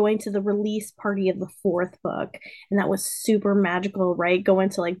remember going to the release party of the fourth book, and that was super magical, right? Going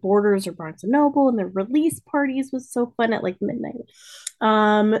to like Borders or Barnes and Noble, and the release parties was so fun at like midnight.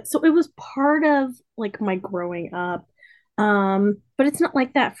 So it was part of like my growing up. But it's not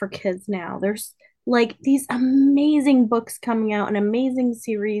like that for kids now. There's like these amazing books coming out, an amazing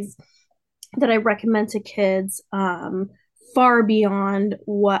series that I recommend to kids, far beyond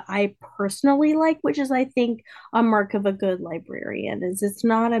what I personally like, which is, I think, a mark of a good librarian. Is it's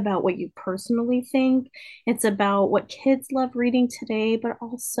not about what you personally think; it's about what kids love reading today, but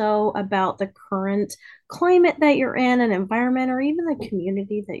also about the current climate that you're in, an environment, or even the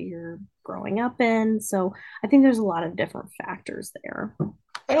community that you're growing up in. So I think there's a lot of different factors there.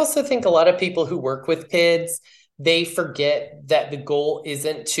 I also think a lot of people who work with kids, they forget that the goal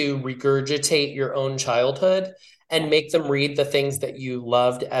isn't to regurgitate your own childhood and make them read the things that you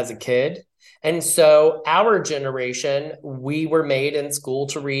loved as a kid. And so our generation, we were made in school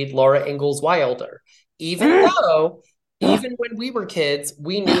to read Laura Ingalls Wilder, even though even when we were kids,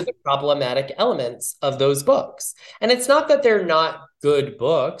 we knew the problematic elements of those books. And it's not that they're not good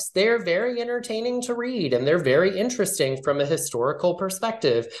books. They're very entertaining to read and they're very interesting from a historical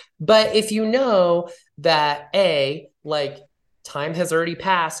perspective. But if you know that like time has already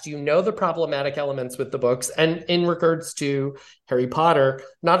passed, you know the problematic elements with the books. And in regards to Harry Potter,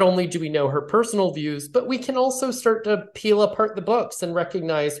 not only do we know her personal views, but we can also start to peel apart the books and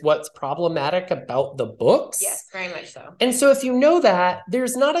recognize what's problematic about the books. Yes, very much so. And so if you know that,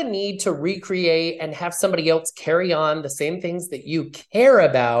 there's not a need to recreate and have somebody else carry on the same things that you care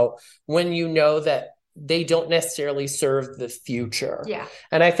about when you know that they don't necessarily serve the future. Yeah.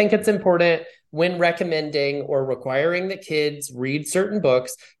 And I think it's important when recommending or requiring that kids read certain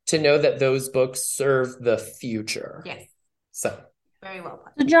books to know that those books serve the future. Yes. So very well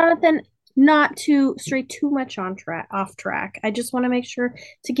put. So Jonathan, not to stray too much off track, I just want to make sure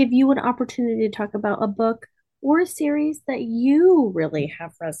to give you an opportunity to talk about a book or a series that you really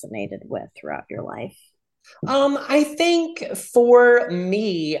have resonated with throughout your life. I think for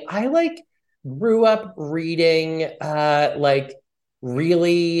me, I grew up reading like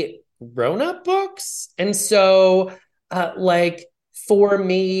really grown-up books. And so for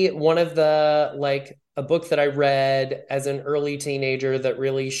me, one of the a book that I read as an early teenager that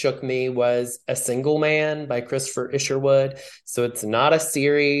really shook me was A Single Man by Christopher Isherwood. So it's not a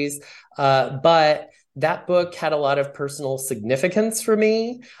series, but that book had a lot of personal significance for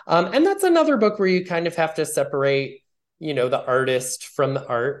me. And that's another book where you kind of have to separate, the artist from the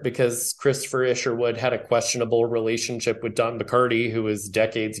art, because Christopher Isherwood had a questionable relationship with Don McCarty, who was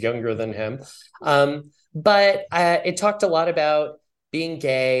decades younger than him. But it talked a lot about being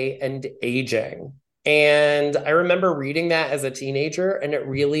gay and aging. And I remember reading that as a teenager and it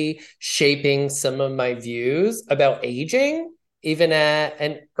really shaping some of my views about aging, even at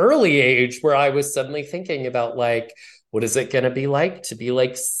an early age where I was suddenly thinking about what is it going to be like to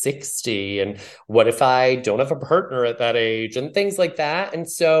be 60? And what if I don't have a partner at that age and things like that? And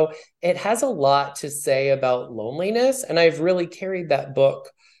so it has a lot to say about loneliness. And I've really carried that book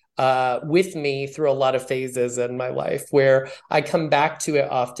with me through a lot of phases in my life where I come back to it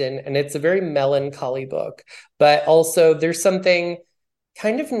often. And it's a very melancholy book, but also there's something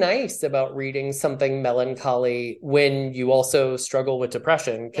kind of nice about reading something melancholy when you also struggle with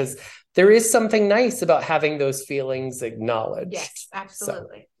depression, because there is something nice about having those feelings acknowledged. Yes,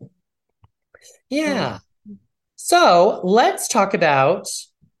 absolutely. So, yeah. So let's talk about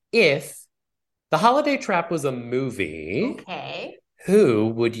if The Holiday Trap was a movie. Okay. Who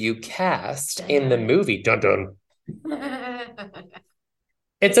would you cast in the movie? Dun dun.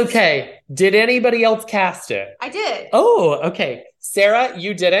 It's okay. Did anybody else cast it? I did. Oh, okay. Sarah,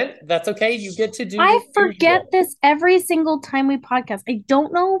 you didn't. That's okay. You get to do. I forget this every single time we podcast. I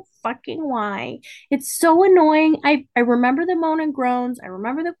don't know fucking why. It's so annoying. I remember the moan and groans. I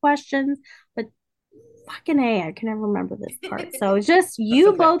remember the questions, but fucking A, I can never remember this part. So it's just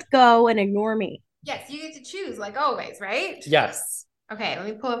you both go and ignore me. Yes, you get to choose like always, right? Yes. Okay, let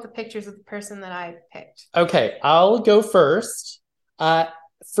me pull up the pictures of the person that I picked. Okay, I'll go first.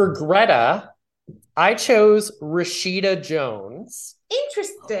 For Greta, I chose Rashida Jones.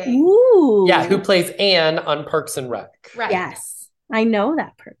 Interesting. Ooh. Yeah, who plays Anne on Parks and Rec. Right. Yes. I know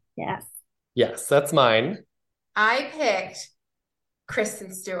that person. Yes. Yes, that's mine. I picked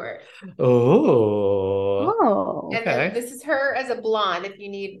Kristen Stewart. Oh. Oh. And Okay. this is her as a blonde if you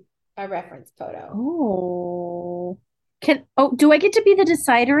need a reference photo. Oh. Do I get to be the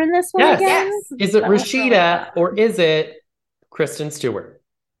decider in this one Yes. again? Yes. Is it Oh, Rashida or is it Kristen Stewart?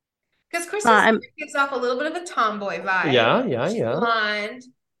 Because Kristen Stewart gives off a little bit of a tomboy vibe. Yeah. She's blonde.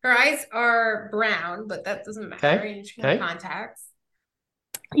 Her eyes are brown, but that doesn't matter. Okay. And she has contacts.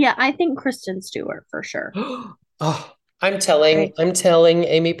 Yeah, I think Kristen Stewart for sure. Oh, I'm telling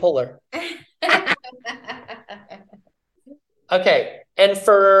Amy Poehler. Okay, and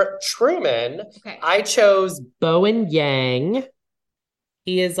for Truman, I chose Bowen Yang.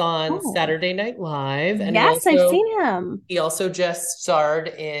 He is on Saturday Night Live. And yes, I've seen him. He also just starred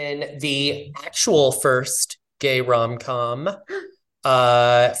in the actual first gay rom-com,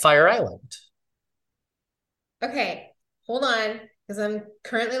 Fire Island. Okay, hold on, because I'm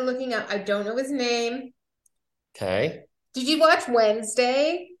currently looking up. I don't know his name. Okay. Did you watch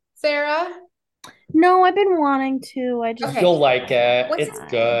Wednesday, Sarah? No, I've been wanting to. You'll like it. It's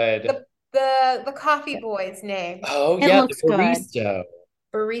good. The coffee boy's name? Oh, yeah, the barista.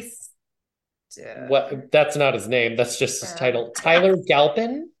 Barista. What? That's not his name. That's just his title. Tyler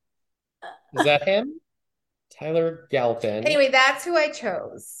Galpin? Is that him? Tyler Galpin. Anyway, that's who I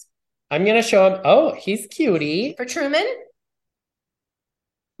chose. I'm going to show him. Oh, he's cutie. For Truman?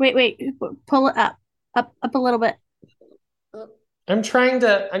 Wait. Pull it up. Up a little bit. I'm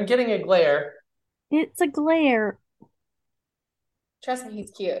getting a glare. It's a glare. Trust me,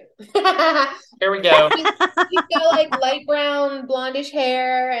 he's cute. Here we go. He's got like light brown, blondish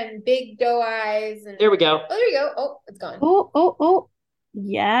hair and big doe eyes. And... Here we go. Oh, there you go. Oh, it's gone. Oh.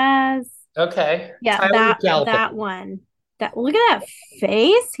 Yes. Okay. Yeah, Tyler Galpin. that one. Look at that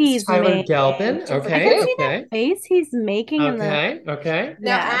face he's Tyler making. Galpin. Okay. I can see that face he's making. Okay.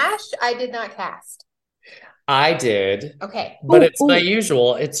 Now, Ash, I did not cast. I did. Okay. But it's my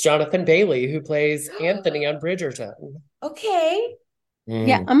usual. It's Jonathan Bailey who plays Anthony on Bridgerton. Okay.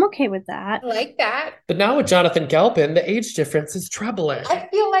 Yeah, I'm okay with that. I like that. But now with Jonathan Galpin, the age difference is troubling. I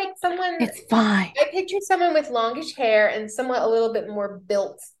feel like someone... It's fine. I pictured someone with longish hair and somewhat a little bit more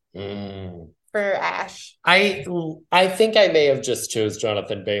built for Ash. I think I may have just chose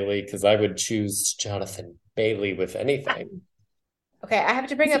Jonathan Bailey because I would choose Jonathan Bailey with anything. Okay, I have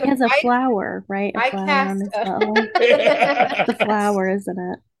to bring up... He has a flower, right? I cast... The flower, isn't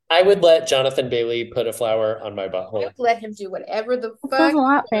it? I would let Jonathan Bailey put a flower on my butthole. I would let him do whatever the fuck. Says a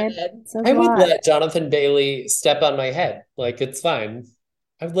lot, babe. I would let Jonathan Bailey step on my head. Like, it's fine.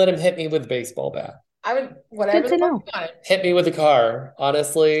 I would let him hit me with a baseball bat. I would, whatever the fuck you want. Hit me with a car,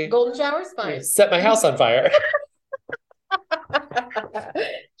 honestly. Golden shower's fine. Set my house on fire.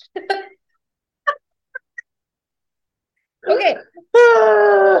 Okay.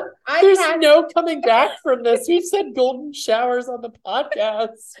 There's no coming back from this. We've said golden showers on the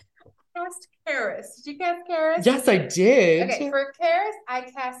podcast. I cast Karis. Did you cast Karis? Yes, I did. Okay, for Karis, I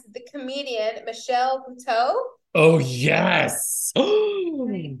cast the comedian Michelle Buteau. Oh, yes. Oh,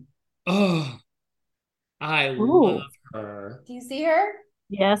 I love her. Do you see her?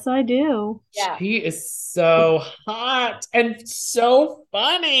 Yes, I do. Yeah. She is so hot and so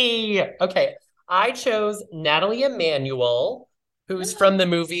funny. Okay, I chose Natalie Emmanuel, who's from the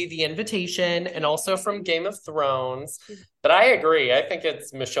movie The Invitation and also from Game of Thrones. But I agree. I think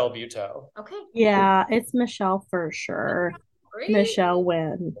it's Michelle Buteau. Okay. Yeah, it's Michelle for sure. Great. Michelle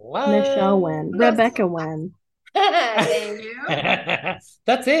win. What? Michelle win. Rebecca win. Thank you.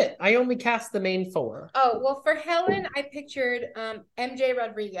 That's it. I only cast the main four. Oh, well, for Helen, I pictured MJ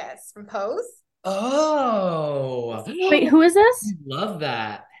Rodriguez from Pose. Oh. Wait, who is this? Love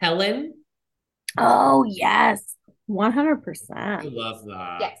that. Helen? Oh, yes. 100%. I love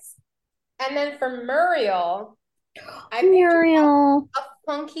that. Yes. And then for Muriel, I Muriel. pictured a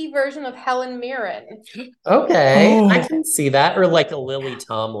funky version of Helen Mirren. Okay. Oh. I can see that. Or like a Lily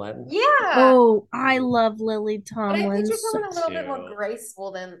Tomlin. Yeah. Oh, I love Lily But Tomlin. I picture someone a little bit cute. more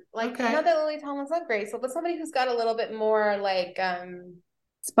graceful than, like, Okay. not that Lily Tomlin's not graceful, but somebody who's got a little bit more, like,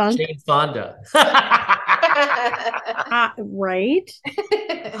 Spunk. Jane Fonda. Right?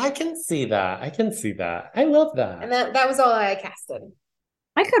 I can see that. I can see that. I love that. And that was all I casted.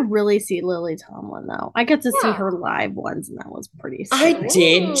 I could really see Lily Tomlin, though. I got to see Yeah. her live once, and that was pretty I sweet.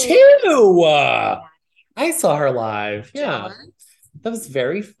 did too. I saw her live. Yeah. Jealous. That was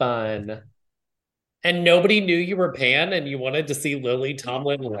very fun. And nobody knew you were Pan and you wanted to see Lily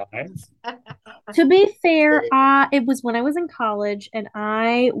Tomlin live? To be fair, it was when I was in college and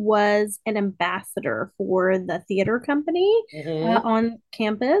I was an ambassador for the theater company Mm-hmm. on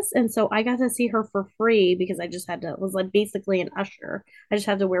campus. And so I got to see her for free because I just had to, it was like basically an usher. I just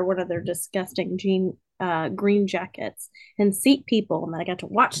had to wear one of their disgusting green jackets and seat people. And then I got to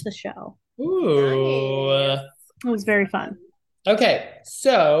watch the show. Ooh. Nice. It was very fun. Okay,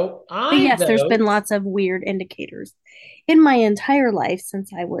 so But yes, there's been lots of weird indicators in my entire life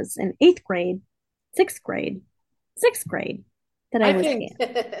since I was in eighth grade, sixth grade, sixth grade that I was think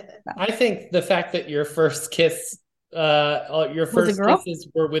Pan. I think the fact that your first kisses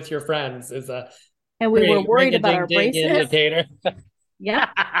were with your friends is a and we were worried about our braces. Indicator. Yeah.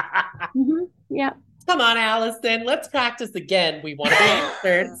 Mm-hmm. Yeah. Come on, Allison. Let's practice again. We want to be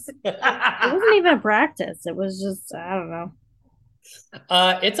experts. It wasn't even a practice. It was just, I don't know.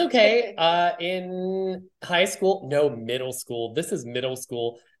 It's okay. In high school, no, middle school. This is middle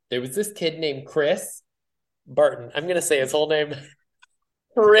school. There was this kid named Chris Barton. I'm gonna say his whole name.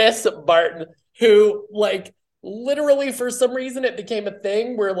 Chris Barton, who like literally for some reason it became a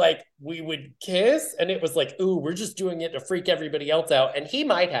thing where like we would kiss and it was like, ooh, we're just doing it to freak everybody else out. And he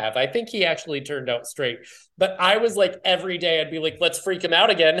might have. I think he actually turned out straight. But I was like every day I'd be like, let's freak him out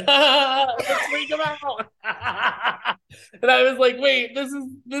again. Let's freak him out. And I was like, wait, this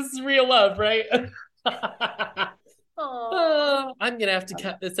is real love, right? I'm gonna have to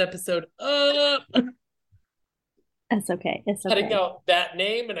cut this episode up. It's okay. It's okay. Cutting out that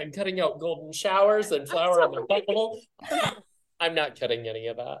name, and I'm cutting out golden showers and flower on the butthole. I'm not cutting any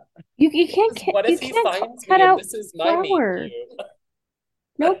of that. You can't. What if he finds me and this is my meet cute?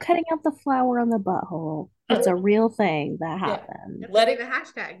 No cutting out the flower on the butthole. It's a real thing that happened. Let it the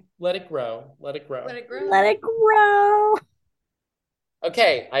hashtag. Let it grow. Let it grow. Let it grow. Let it grow.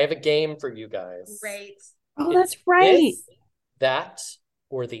 Okay, I have a game for you guys. Great. Oh, that's right. This, that,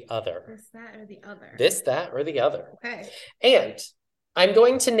 or the other. This, that, or the other. This, that, or the other. Okay. And I'm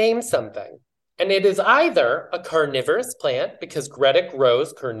going to name something. And it is either a carnivorous plant, because Greta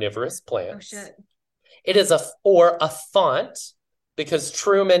grows carnivorous plants. Oh, shit. It is a font, because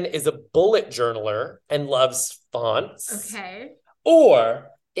Truman is a bullet journaler and loves fonts. Okay. Or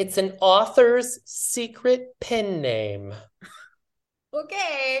it's an author's secret pen name.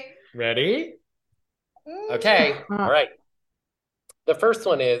 Okay. Ready? Okay. All right. The first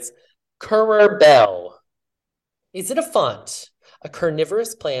one is Currer Bell. Is it a font, a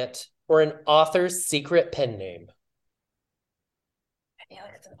carnivorous plant, or an author's secret pen name? I feel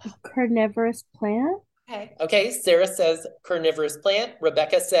like it's a carnivorous plant. Okay, Sarah says carnivorous plant.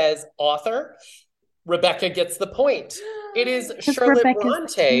 Rebecca says author. Rebecca gets the point. It is Charlotte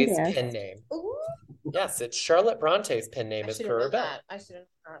Bronte's pen name. Ooh. Yes, it's Charlotte Bronte's pen name is Currer Bell. I should have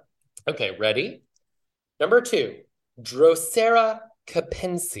known that. Okay, ready? Number 2, Drosera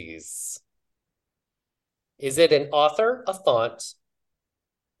capensis. Is it an author, a font,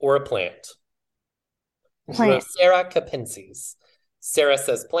 or a plant? Drosera capensis. Sarah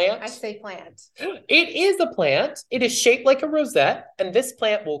says plant. I say plant. It is a plant. It is shaped like a rosette, and this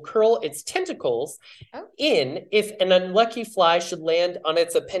plant will curl its tentacles in if an unlucky fly should land on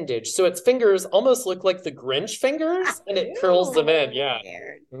its appendage. So its fingers almost look like the Grinch fingers, and it curls them in. Yeah.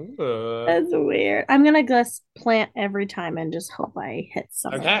 That's weird. I'm going to guess plant every time and just hope I hit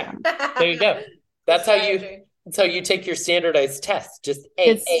something. Okay. There you go. That's how you take your standardized test. Just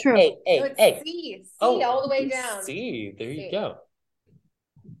A, it's A, true. A. C all the way down. C. There you go.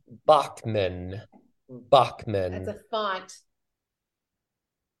 Bachman. That's a font.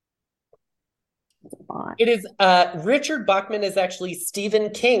 It is Richard Bachman is actually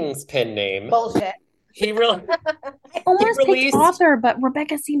Stephen King's pen name. Bullshit. He really I almost picked author, but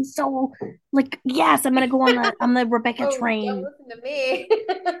Rebecca seems so like, yes, I'm gonna go on the Rebecca train. Don't listen to me.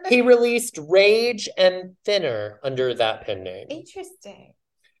 He released Rage and Thinner under that pen name. Interesting.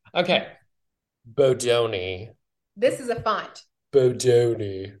 Okay. Bodoni. This is a font.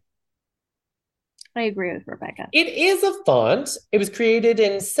 Bodoni. I agree with Rebecca. It is a font. It was created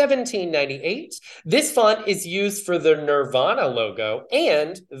in 1798. This font is used for the Nirvana logo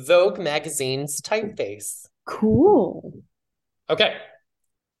and Vogue magazine's typeface. Cool. Okay.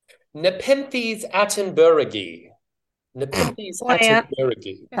 Nepenthes attenboroughi. Nepenthes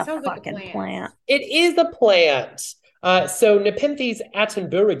attenboroughi. That sounds like a plant. It is a plant. So Nepenthes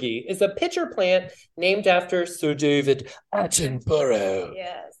attenboroughi is a pitcher plant named after Sir David Attenborough.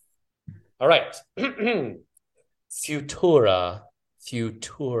 Yes. All right. Futura.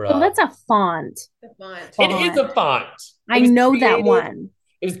 Oh, that's a font. The font. It is a font. I know that one.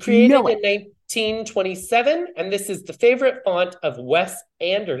 It was created in 1627, and this is the favorite font of Wes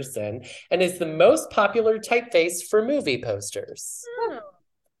Anderson and is the most popular typeface for movie posters. Oh,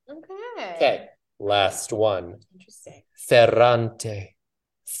 okay. Okay, last one. Interesting. Ferrante.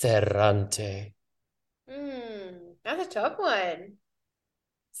 Ferrante. That's a tough one.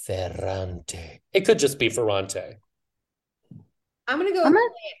 Ferrante. It could just be Ferrante. I'm gonna go with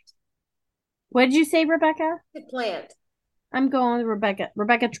What did you say, Rebecca? plant. I'm going with Rebecca.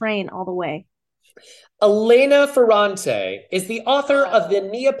 Rebecca Train all the way. Elena Ferrante is the author of the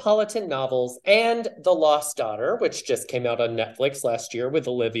Neapolitan novels and The Lost Daughter, which just came out on Netflix last year with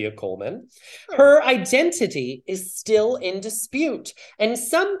Olivia Colman. Her identity is still in dispute, and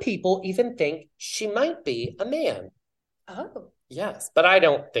some people even think she might be a man. Oh. Yes, but I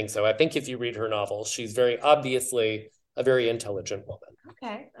don't think so. I think if you read her novels, she's very obviously a very intelligent woman.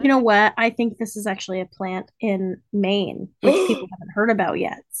 Okay. You know what? I think this is actually a plant in Maine, which people haven't heard about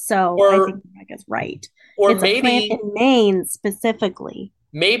yet. So I think Rebecca's right. Or it's a plant in Maine specifically.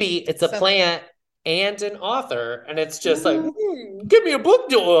 Maybe it's a plant and an author, and it's just like, give me a book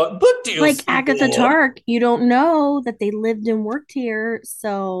deal. Like Agatha Tark, you don't know that they lived and worked here,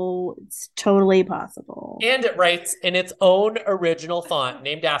 so it's totally possible. And it writes in its own original font,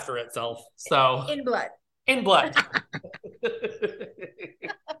 named after itself. So in blood. In blood.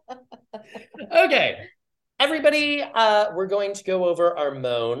 Okay, everybody, we're going to go over our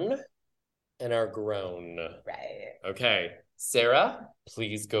moan and our groan. Right. Okay, Sarah,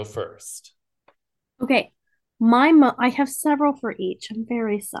 please go first. Okay, I have several for each. I'm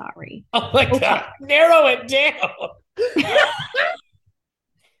very sorry. Oh my God, narrow it down.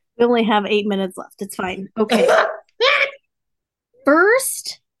 We only have 8 minutes left. It's fine. Okay.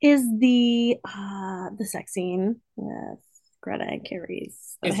 First is the sex scene with Greta and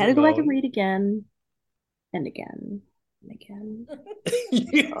Carrie's. I had to go back and read again and again and again.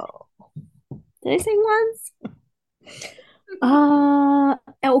 Oh. Did I sing once?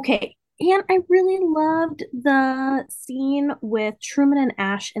 Okay. And I really loved the scene with Truman and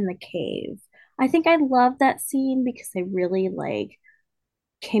Ash in the cave. I think I loved that scene because they really like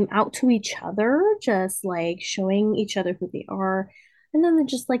came out to each other, just like showing each other who they are. And then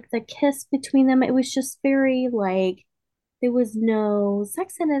just like the kiss between them, it was just very like there was no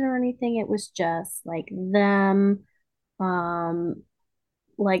sex in it or anything. It was just like them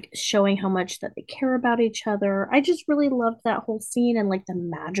like showing how much that they care about each other. I just really loved that whole scene and like the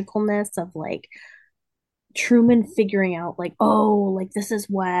magicalness of like Truman figuring out like, oh, like this is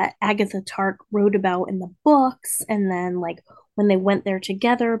what Agatha Tark wrote about in the books, and then like when they went there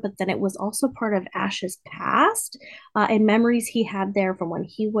together, but then it was also part of Ash's past and memories he had there from when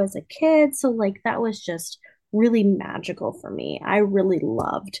he was a kid. So like that was just really magical for me. I really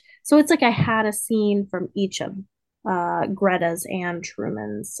loved. So it's like I had a scene from each of Greta's and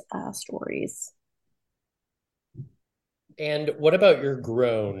Truman's stories. And what about your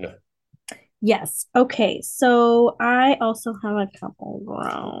groan? Yes. Okay. So I also have a couple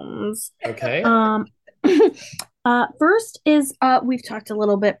groans. Okay. First is we've talked a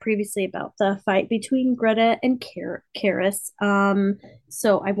little bit previously about the fight between Greta and Karis.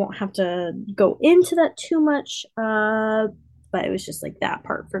 So I won't have to go into that too much. But it was just like that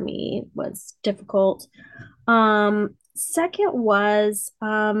part for me was difficult. Second was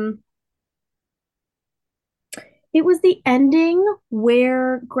it was the ending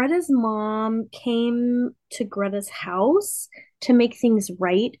where Greta's mom came to Greta's house to make things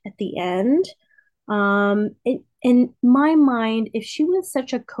right at the end. In my mind, if she was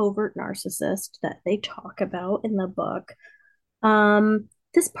such a covert narcissist that they talk about in the book,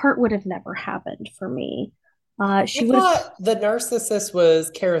 this part would have never happened for me. She thought the narcissist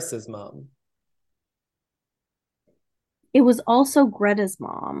was Karis's mom. It was also Greta's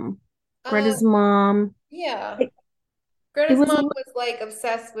mom. Greta's mom. Yeah. Greta's mom was like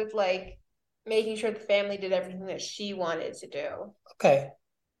obsessed with like making sure the family did everything that she wanted to do. Okay.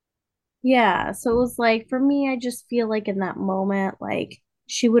 Yeah, so it was like for me, I just feel like in that moment, like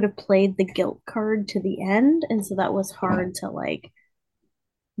she would have played the guilt card to the end, and so that was hard to like.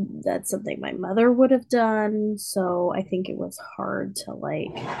 That's something my mother would have done, so I think it was hard to like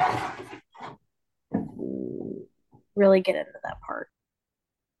really get into that part.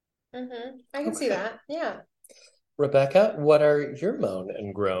 I can see that. Yeah. Rebecca, what are your moan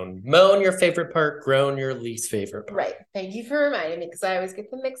and groan? Moan, your favorite part, groan, your least favorite part. Right. Thank you for reminding me because I always get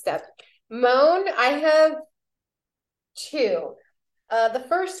them mixed up. Moan, I have two. The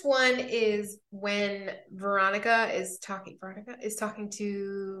first one is when Veronica is talking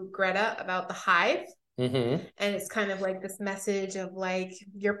to Greta about the hive. And it's kind of like this message of like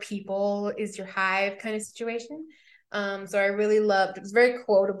your people is your hive kind of situation. So I really loved it. Was very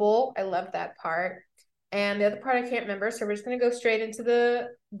quotable. I loved that part. And the other part I can't remember, so we're just gonna go straight into the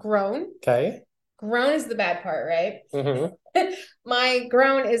groan. Okay. Groan is the bad part, right? Mm-hmm. My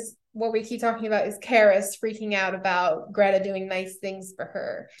groan is what we keep talking about is Karis freaking out about Greta doing nice things for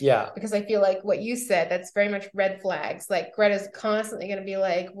her. Yeah. Because I feel like what you said, that's very much red flags. Like Greta's constantly going to be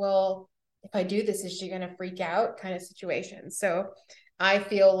like, well, if I do this, is she going to freak out kind of situation. So I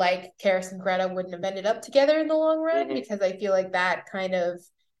feel like Karis and Greta wouldn't have ended up together in the long run because I feel like that kind of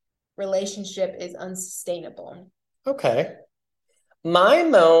relationship is unsustainable. Okay. My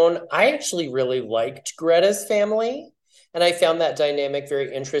moan, I actually really liked Greta's family, and I found that dynamic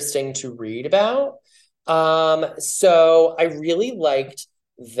very interesting to read about. So I really liked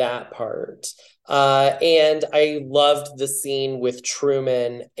that part. And I loved the scene with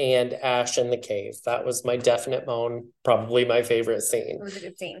Truman and Ash in the cave. That was my definite moan, probably my favorite scene. It was a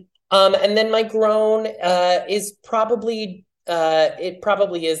good scene. And then my groan is probably it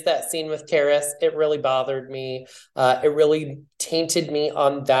probably is that scene with Karis. It really bothered me. It really tainted me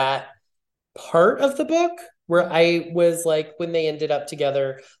on that part of the book where I was like, when they ended up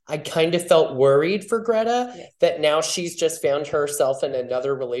together, I kind of felt worried for Greta that now she's just found herself in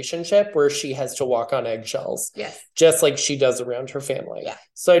another relationship where she has to walk on eggshells. Yes. Just like she does around her family. Yeah.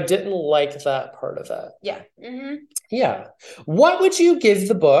 So I didn't like that part of it. Yeah. Mm-hmm. Yeah. What would you give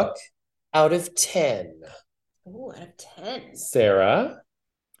the book out of 10? Ooh, out of 10. Sarah?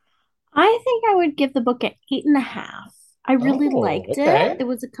 I think I would give the book an 8.5. I really liked okay. it. There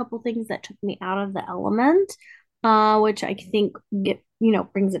was a couple things that took me out of the element, which I think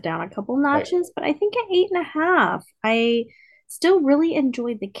brings it down a couple notches. But I think at 8.5, I still really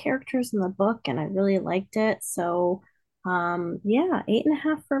enjoyed the characters in the book, and I really liked it. So, yeah,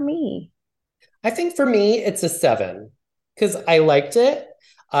 8.5 for me. I think for me, it's a 7 because I liked it.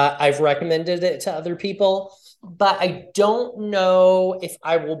 I've recommended it to other people, but I don't know if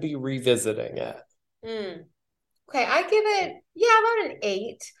I will be revisiting it. Okay, I give it, about an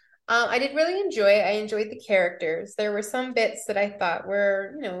 8. I did really enjoy it. I enjoyed the characters. There were some bits that I thought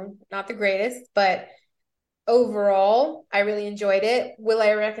were, not the greatest, but overall, I really enjoyed it. Will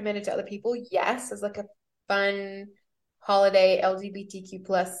I recommend it to other people? Yes, as like a fun holiday LGBTQ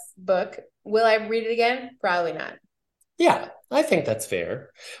plus book. Will I read it again? Probably not. Yeah, I think that's fair.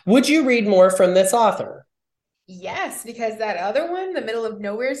 Would you read more from this author? Yes, because that other one, the Middle of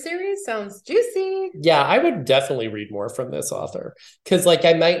Nowhere series, sounds juicy. Yeah, I would definitely read more from this author because, like,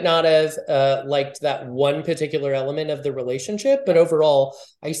 I might not have liked that one particular element of the relationship, but overall,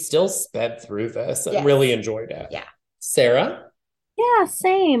 I still sped through this and really enjoyed it. Yeah. Sarah? Yeah,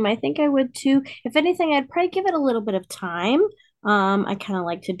 same. I think I would too. If anything, I'd probably give it a little bit of time. I kind of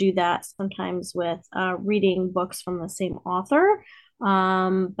like to do that sometimes with reading books from the same author.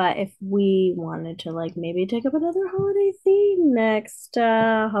 But if we wanted to like maybe take up another holiday theme next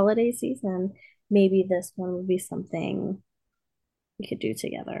holiday season, maybe this one would be something we could do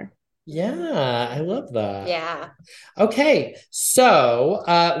together. Yeah, I love that. Yeah. Okay, so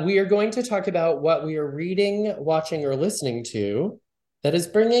we are going to talk about what we are reading, watching, or listening to that is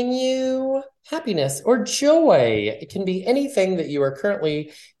bringing you happiness or joy. It can be anything that you are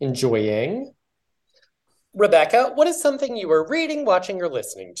currently enjoying. Rebecca, what is something you are reading, watching, or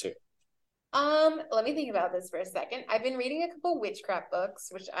listening to? Let me think about this for a second. I've been reading a couple witchcraft books,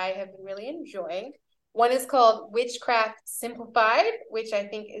 which I have been really enjoying. One is called Witchcraft Simplified, which I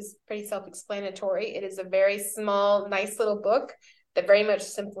think is pretty self-explanatory. It is a very small, nice little book that very much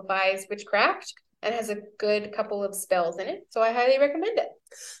simplifies witchcraft and has a good couple of spells in it. So I highly recommend it.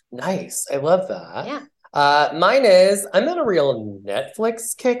 Nice. I love that. Yeah. Mine is, I'm on a real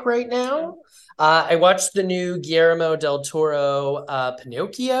Netflix kick right now. I watched the new Guillermo del Toro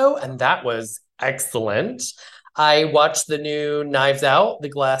Pinocchio, and that was excellent. I watched the new Knives Out, The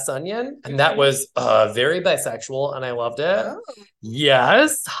Glass Onion, and that was very bisexual, and I loved it. Oh.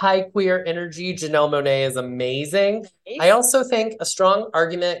 Yes, high queer energy. Janelle Monáe is amazing. Nice. I also think a strong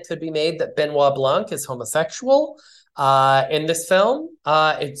argument could be made that Benoit Blanc is homosexual in this film.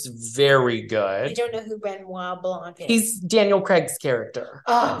 It's very good. I don't know who Benoit Blanc is. He's Daniel Craig's character.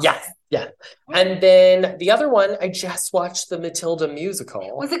 Oh. Yes. Yeah. And then the other one, I just watched the Matilda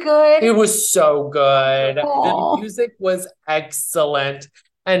musical. Was it good? It was so good. Aww. The music was excellent.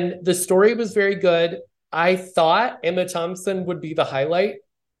 And the story was very good. I thought Emma Thompson would be the highlight.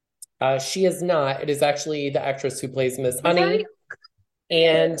 She is not. It is actually the actress who plays Miss Honey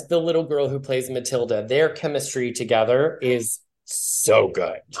and the little girl who plays Matilda. Their chemistry together is so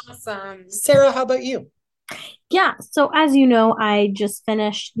good. Awesome. Sarah, how about you? Yeah, so as you know, I just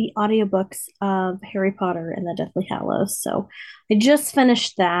finished the audiobooks of Harry Potter and the Deathly Hallows. So I just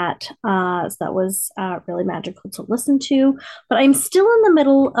finished that. So that was really magical to listen to. But I'm still in the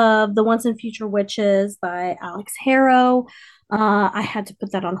middle of The Once and Future Witches by Alex Harrow. I had to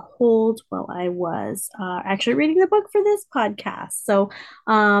put that on hold while I was actually reading the book for this podcast. So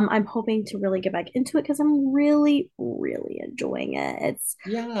I'm hoping to really get back into it because I'm really, really enjoying it. It's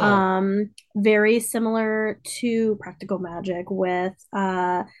Yeah. very similar to Practical Magic with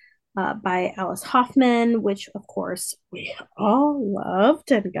by Alice Hoffman, which of course we all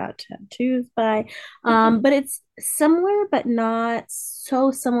loved and got tattoos by. But it's similar, but not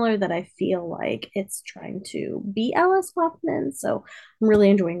so similar that I feel like it's trying to be Alice Hoffman. So I'm really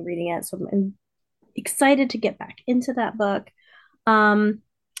enjoying reading it. So I'm excited to get back into that book. Um,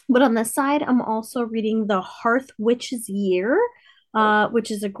 but on the side, I'm also reading The Hearth Witch's Year,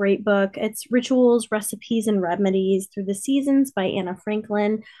 which is a great book. It's rituals, recipes, and remedies through the seasons by Anna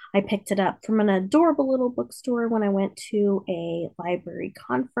Franklin. I picked it up from an adorable little bookstore when I went to a library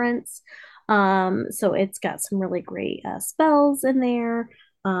conference. So it's got some really great spells in there,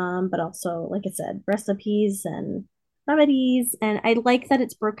 but also, like I said, recipes and remedies. And I like that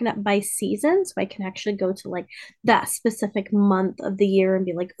it's broken up by season, so I can actually go to like that specific month of the year and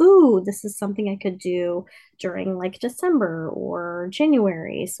be like, ooh, this is something I could do during like December or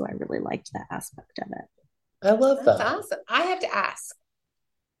January. So I really liked that aspect of it. I love That's that. awesome. I have to ask,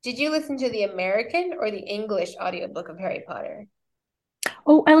 did you listen to the American or the English audiobook of Harry Potter?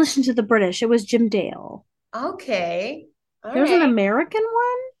 Oh, I listened to the British. It was Jim Dale. Okay. All There's an right. American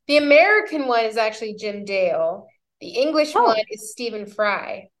one? The American one is actually Jim Dale. The English one Oh, is Stephen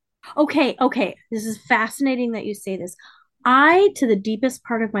Fry. okay, okay. This is fascinating that you say this. I, to the deepest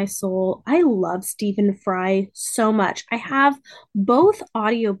part of my soul, I love Stephen Fry so much. I have both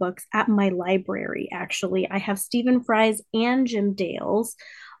audiobooks at my library, actually. I have Stephen Fry's and Jim Dale's.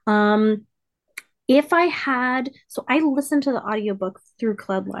 Um, if I had, so I listened to the audiobook through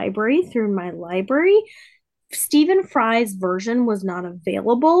Cloud Library, through my library. Stephen Fry's version was not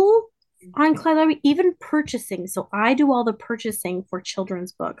available on Cloud Library, even purchasing. So I do all the purchasing for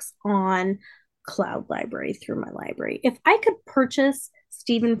children's books on Cloud Library through my library. If I could purchase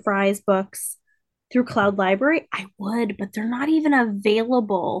Stephen Fry's books through Cloud Library, I would, but they're not even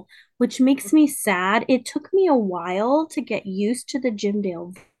available, which makes me sad. It took me a while to get used to the Jim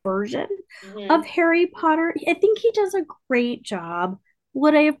Dale version of Mhm. Harry Potter. I think he does a great job.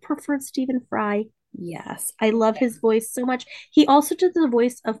 Would I have preferred Stephen Fry? Yes, I love his voice so much. He also did the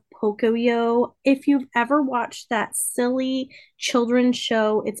voice of Pocoyo. If you've ever watched that silly children's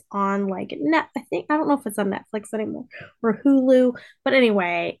show, it's on like net. I think I don't know if it's on Netflix anymore or Hulu, but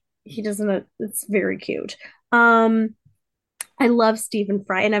anyway, he doesn't. It's very cute. Um, I love Stephen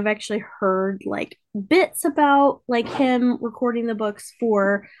Fry, and I've actually heard like bits about like him recording the books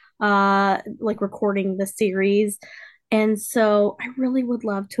for like recording the series. And so I really would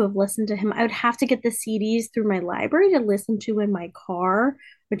love to have listened to him. I would have to get the CDs through my library to listen to in my car,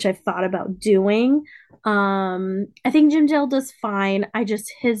 which I've thought about doing. I think Jim Dale does fine. I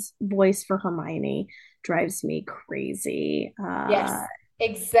just his voice for Hermione drives me crazy. Yes,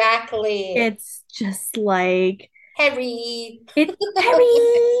 exactly. It's just like Harry. it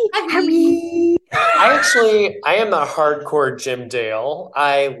Harry, Harry. Harry. I am a hardcore Jim Dale.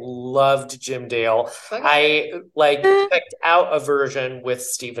 I loved Jim Dale. Okay. I like picked out a version with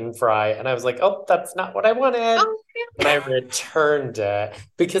Stephen Fry, and I was like, oh, that's not what I wanted. Oh, And I returned it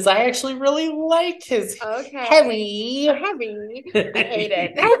because I actually really like his okay. Harry. Harry. I hate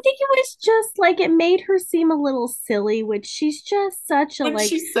it. I think it was just like it made her seem a little silly, which she's just such a When like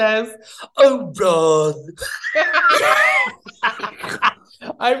she says, "Oh, Ron,"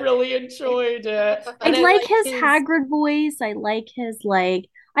 I really enjoyed it. I And I like like his his Hagrid voice. I like his like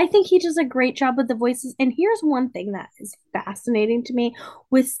I think he does a great job with the voices. And here's one thing that is fascinating to me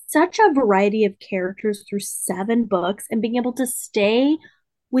with such a variety of characters through 7 books and being able to stay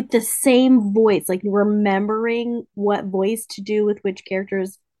with the same voice, like remembering what voice to do with which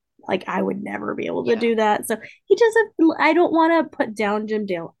characters. Like I would never be able to Yeah. do that. So he does a I don't want to put down Jim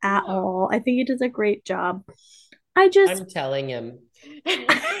Dale at No. all. I think he does a great job. I just I'm telling him.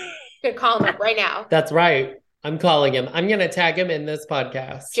 Could call him up right now. That's right. I'm calling him. I'm going to tag him in this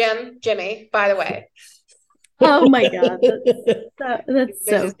podcast. Jimmy, by the way. Oh my God, that's This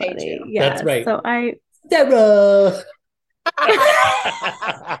so is page funny. two. Yes. That's right. So I Sarah.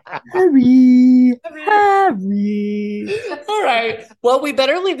 Harry, Harry. All right. Well, we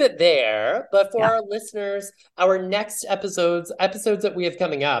better leave it there. But for Yeah. our listeners, our next episodes that we have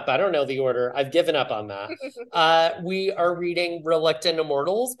coming up, I don't know the order. I've given up on that. We are reading Reluctant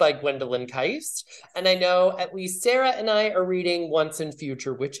Immortals by Gwendolyn Keist. And I know at least Sarah and I are reading Once and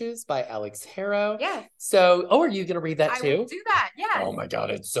Future Witches by Alex Harrow. Yeah. So, are you going to read that too? I will do that, yeah. Oh my God,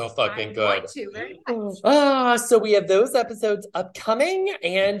 it's so fucking good. Want to, very much. So we have those episodes upcoming,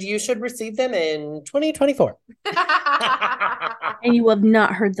 and you should receive them in 2024. And you have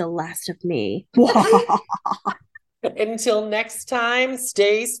not heard the last of me. Until next time,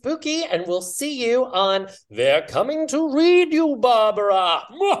 stay spooky, and we'll see you on They're Coming to Read You, Barbara.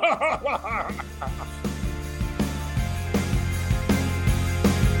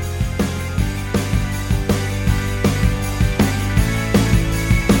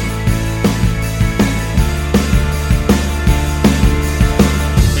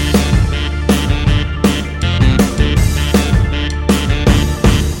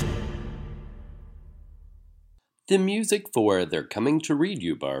 The music for They're Coming to Read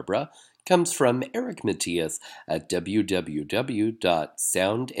You, Barbara comes from Eric Matthias at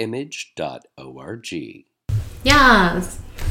www.soundimage.org. Yes.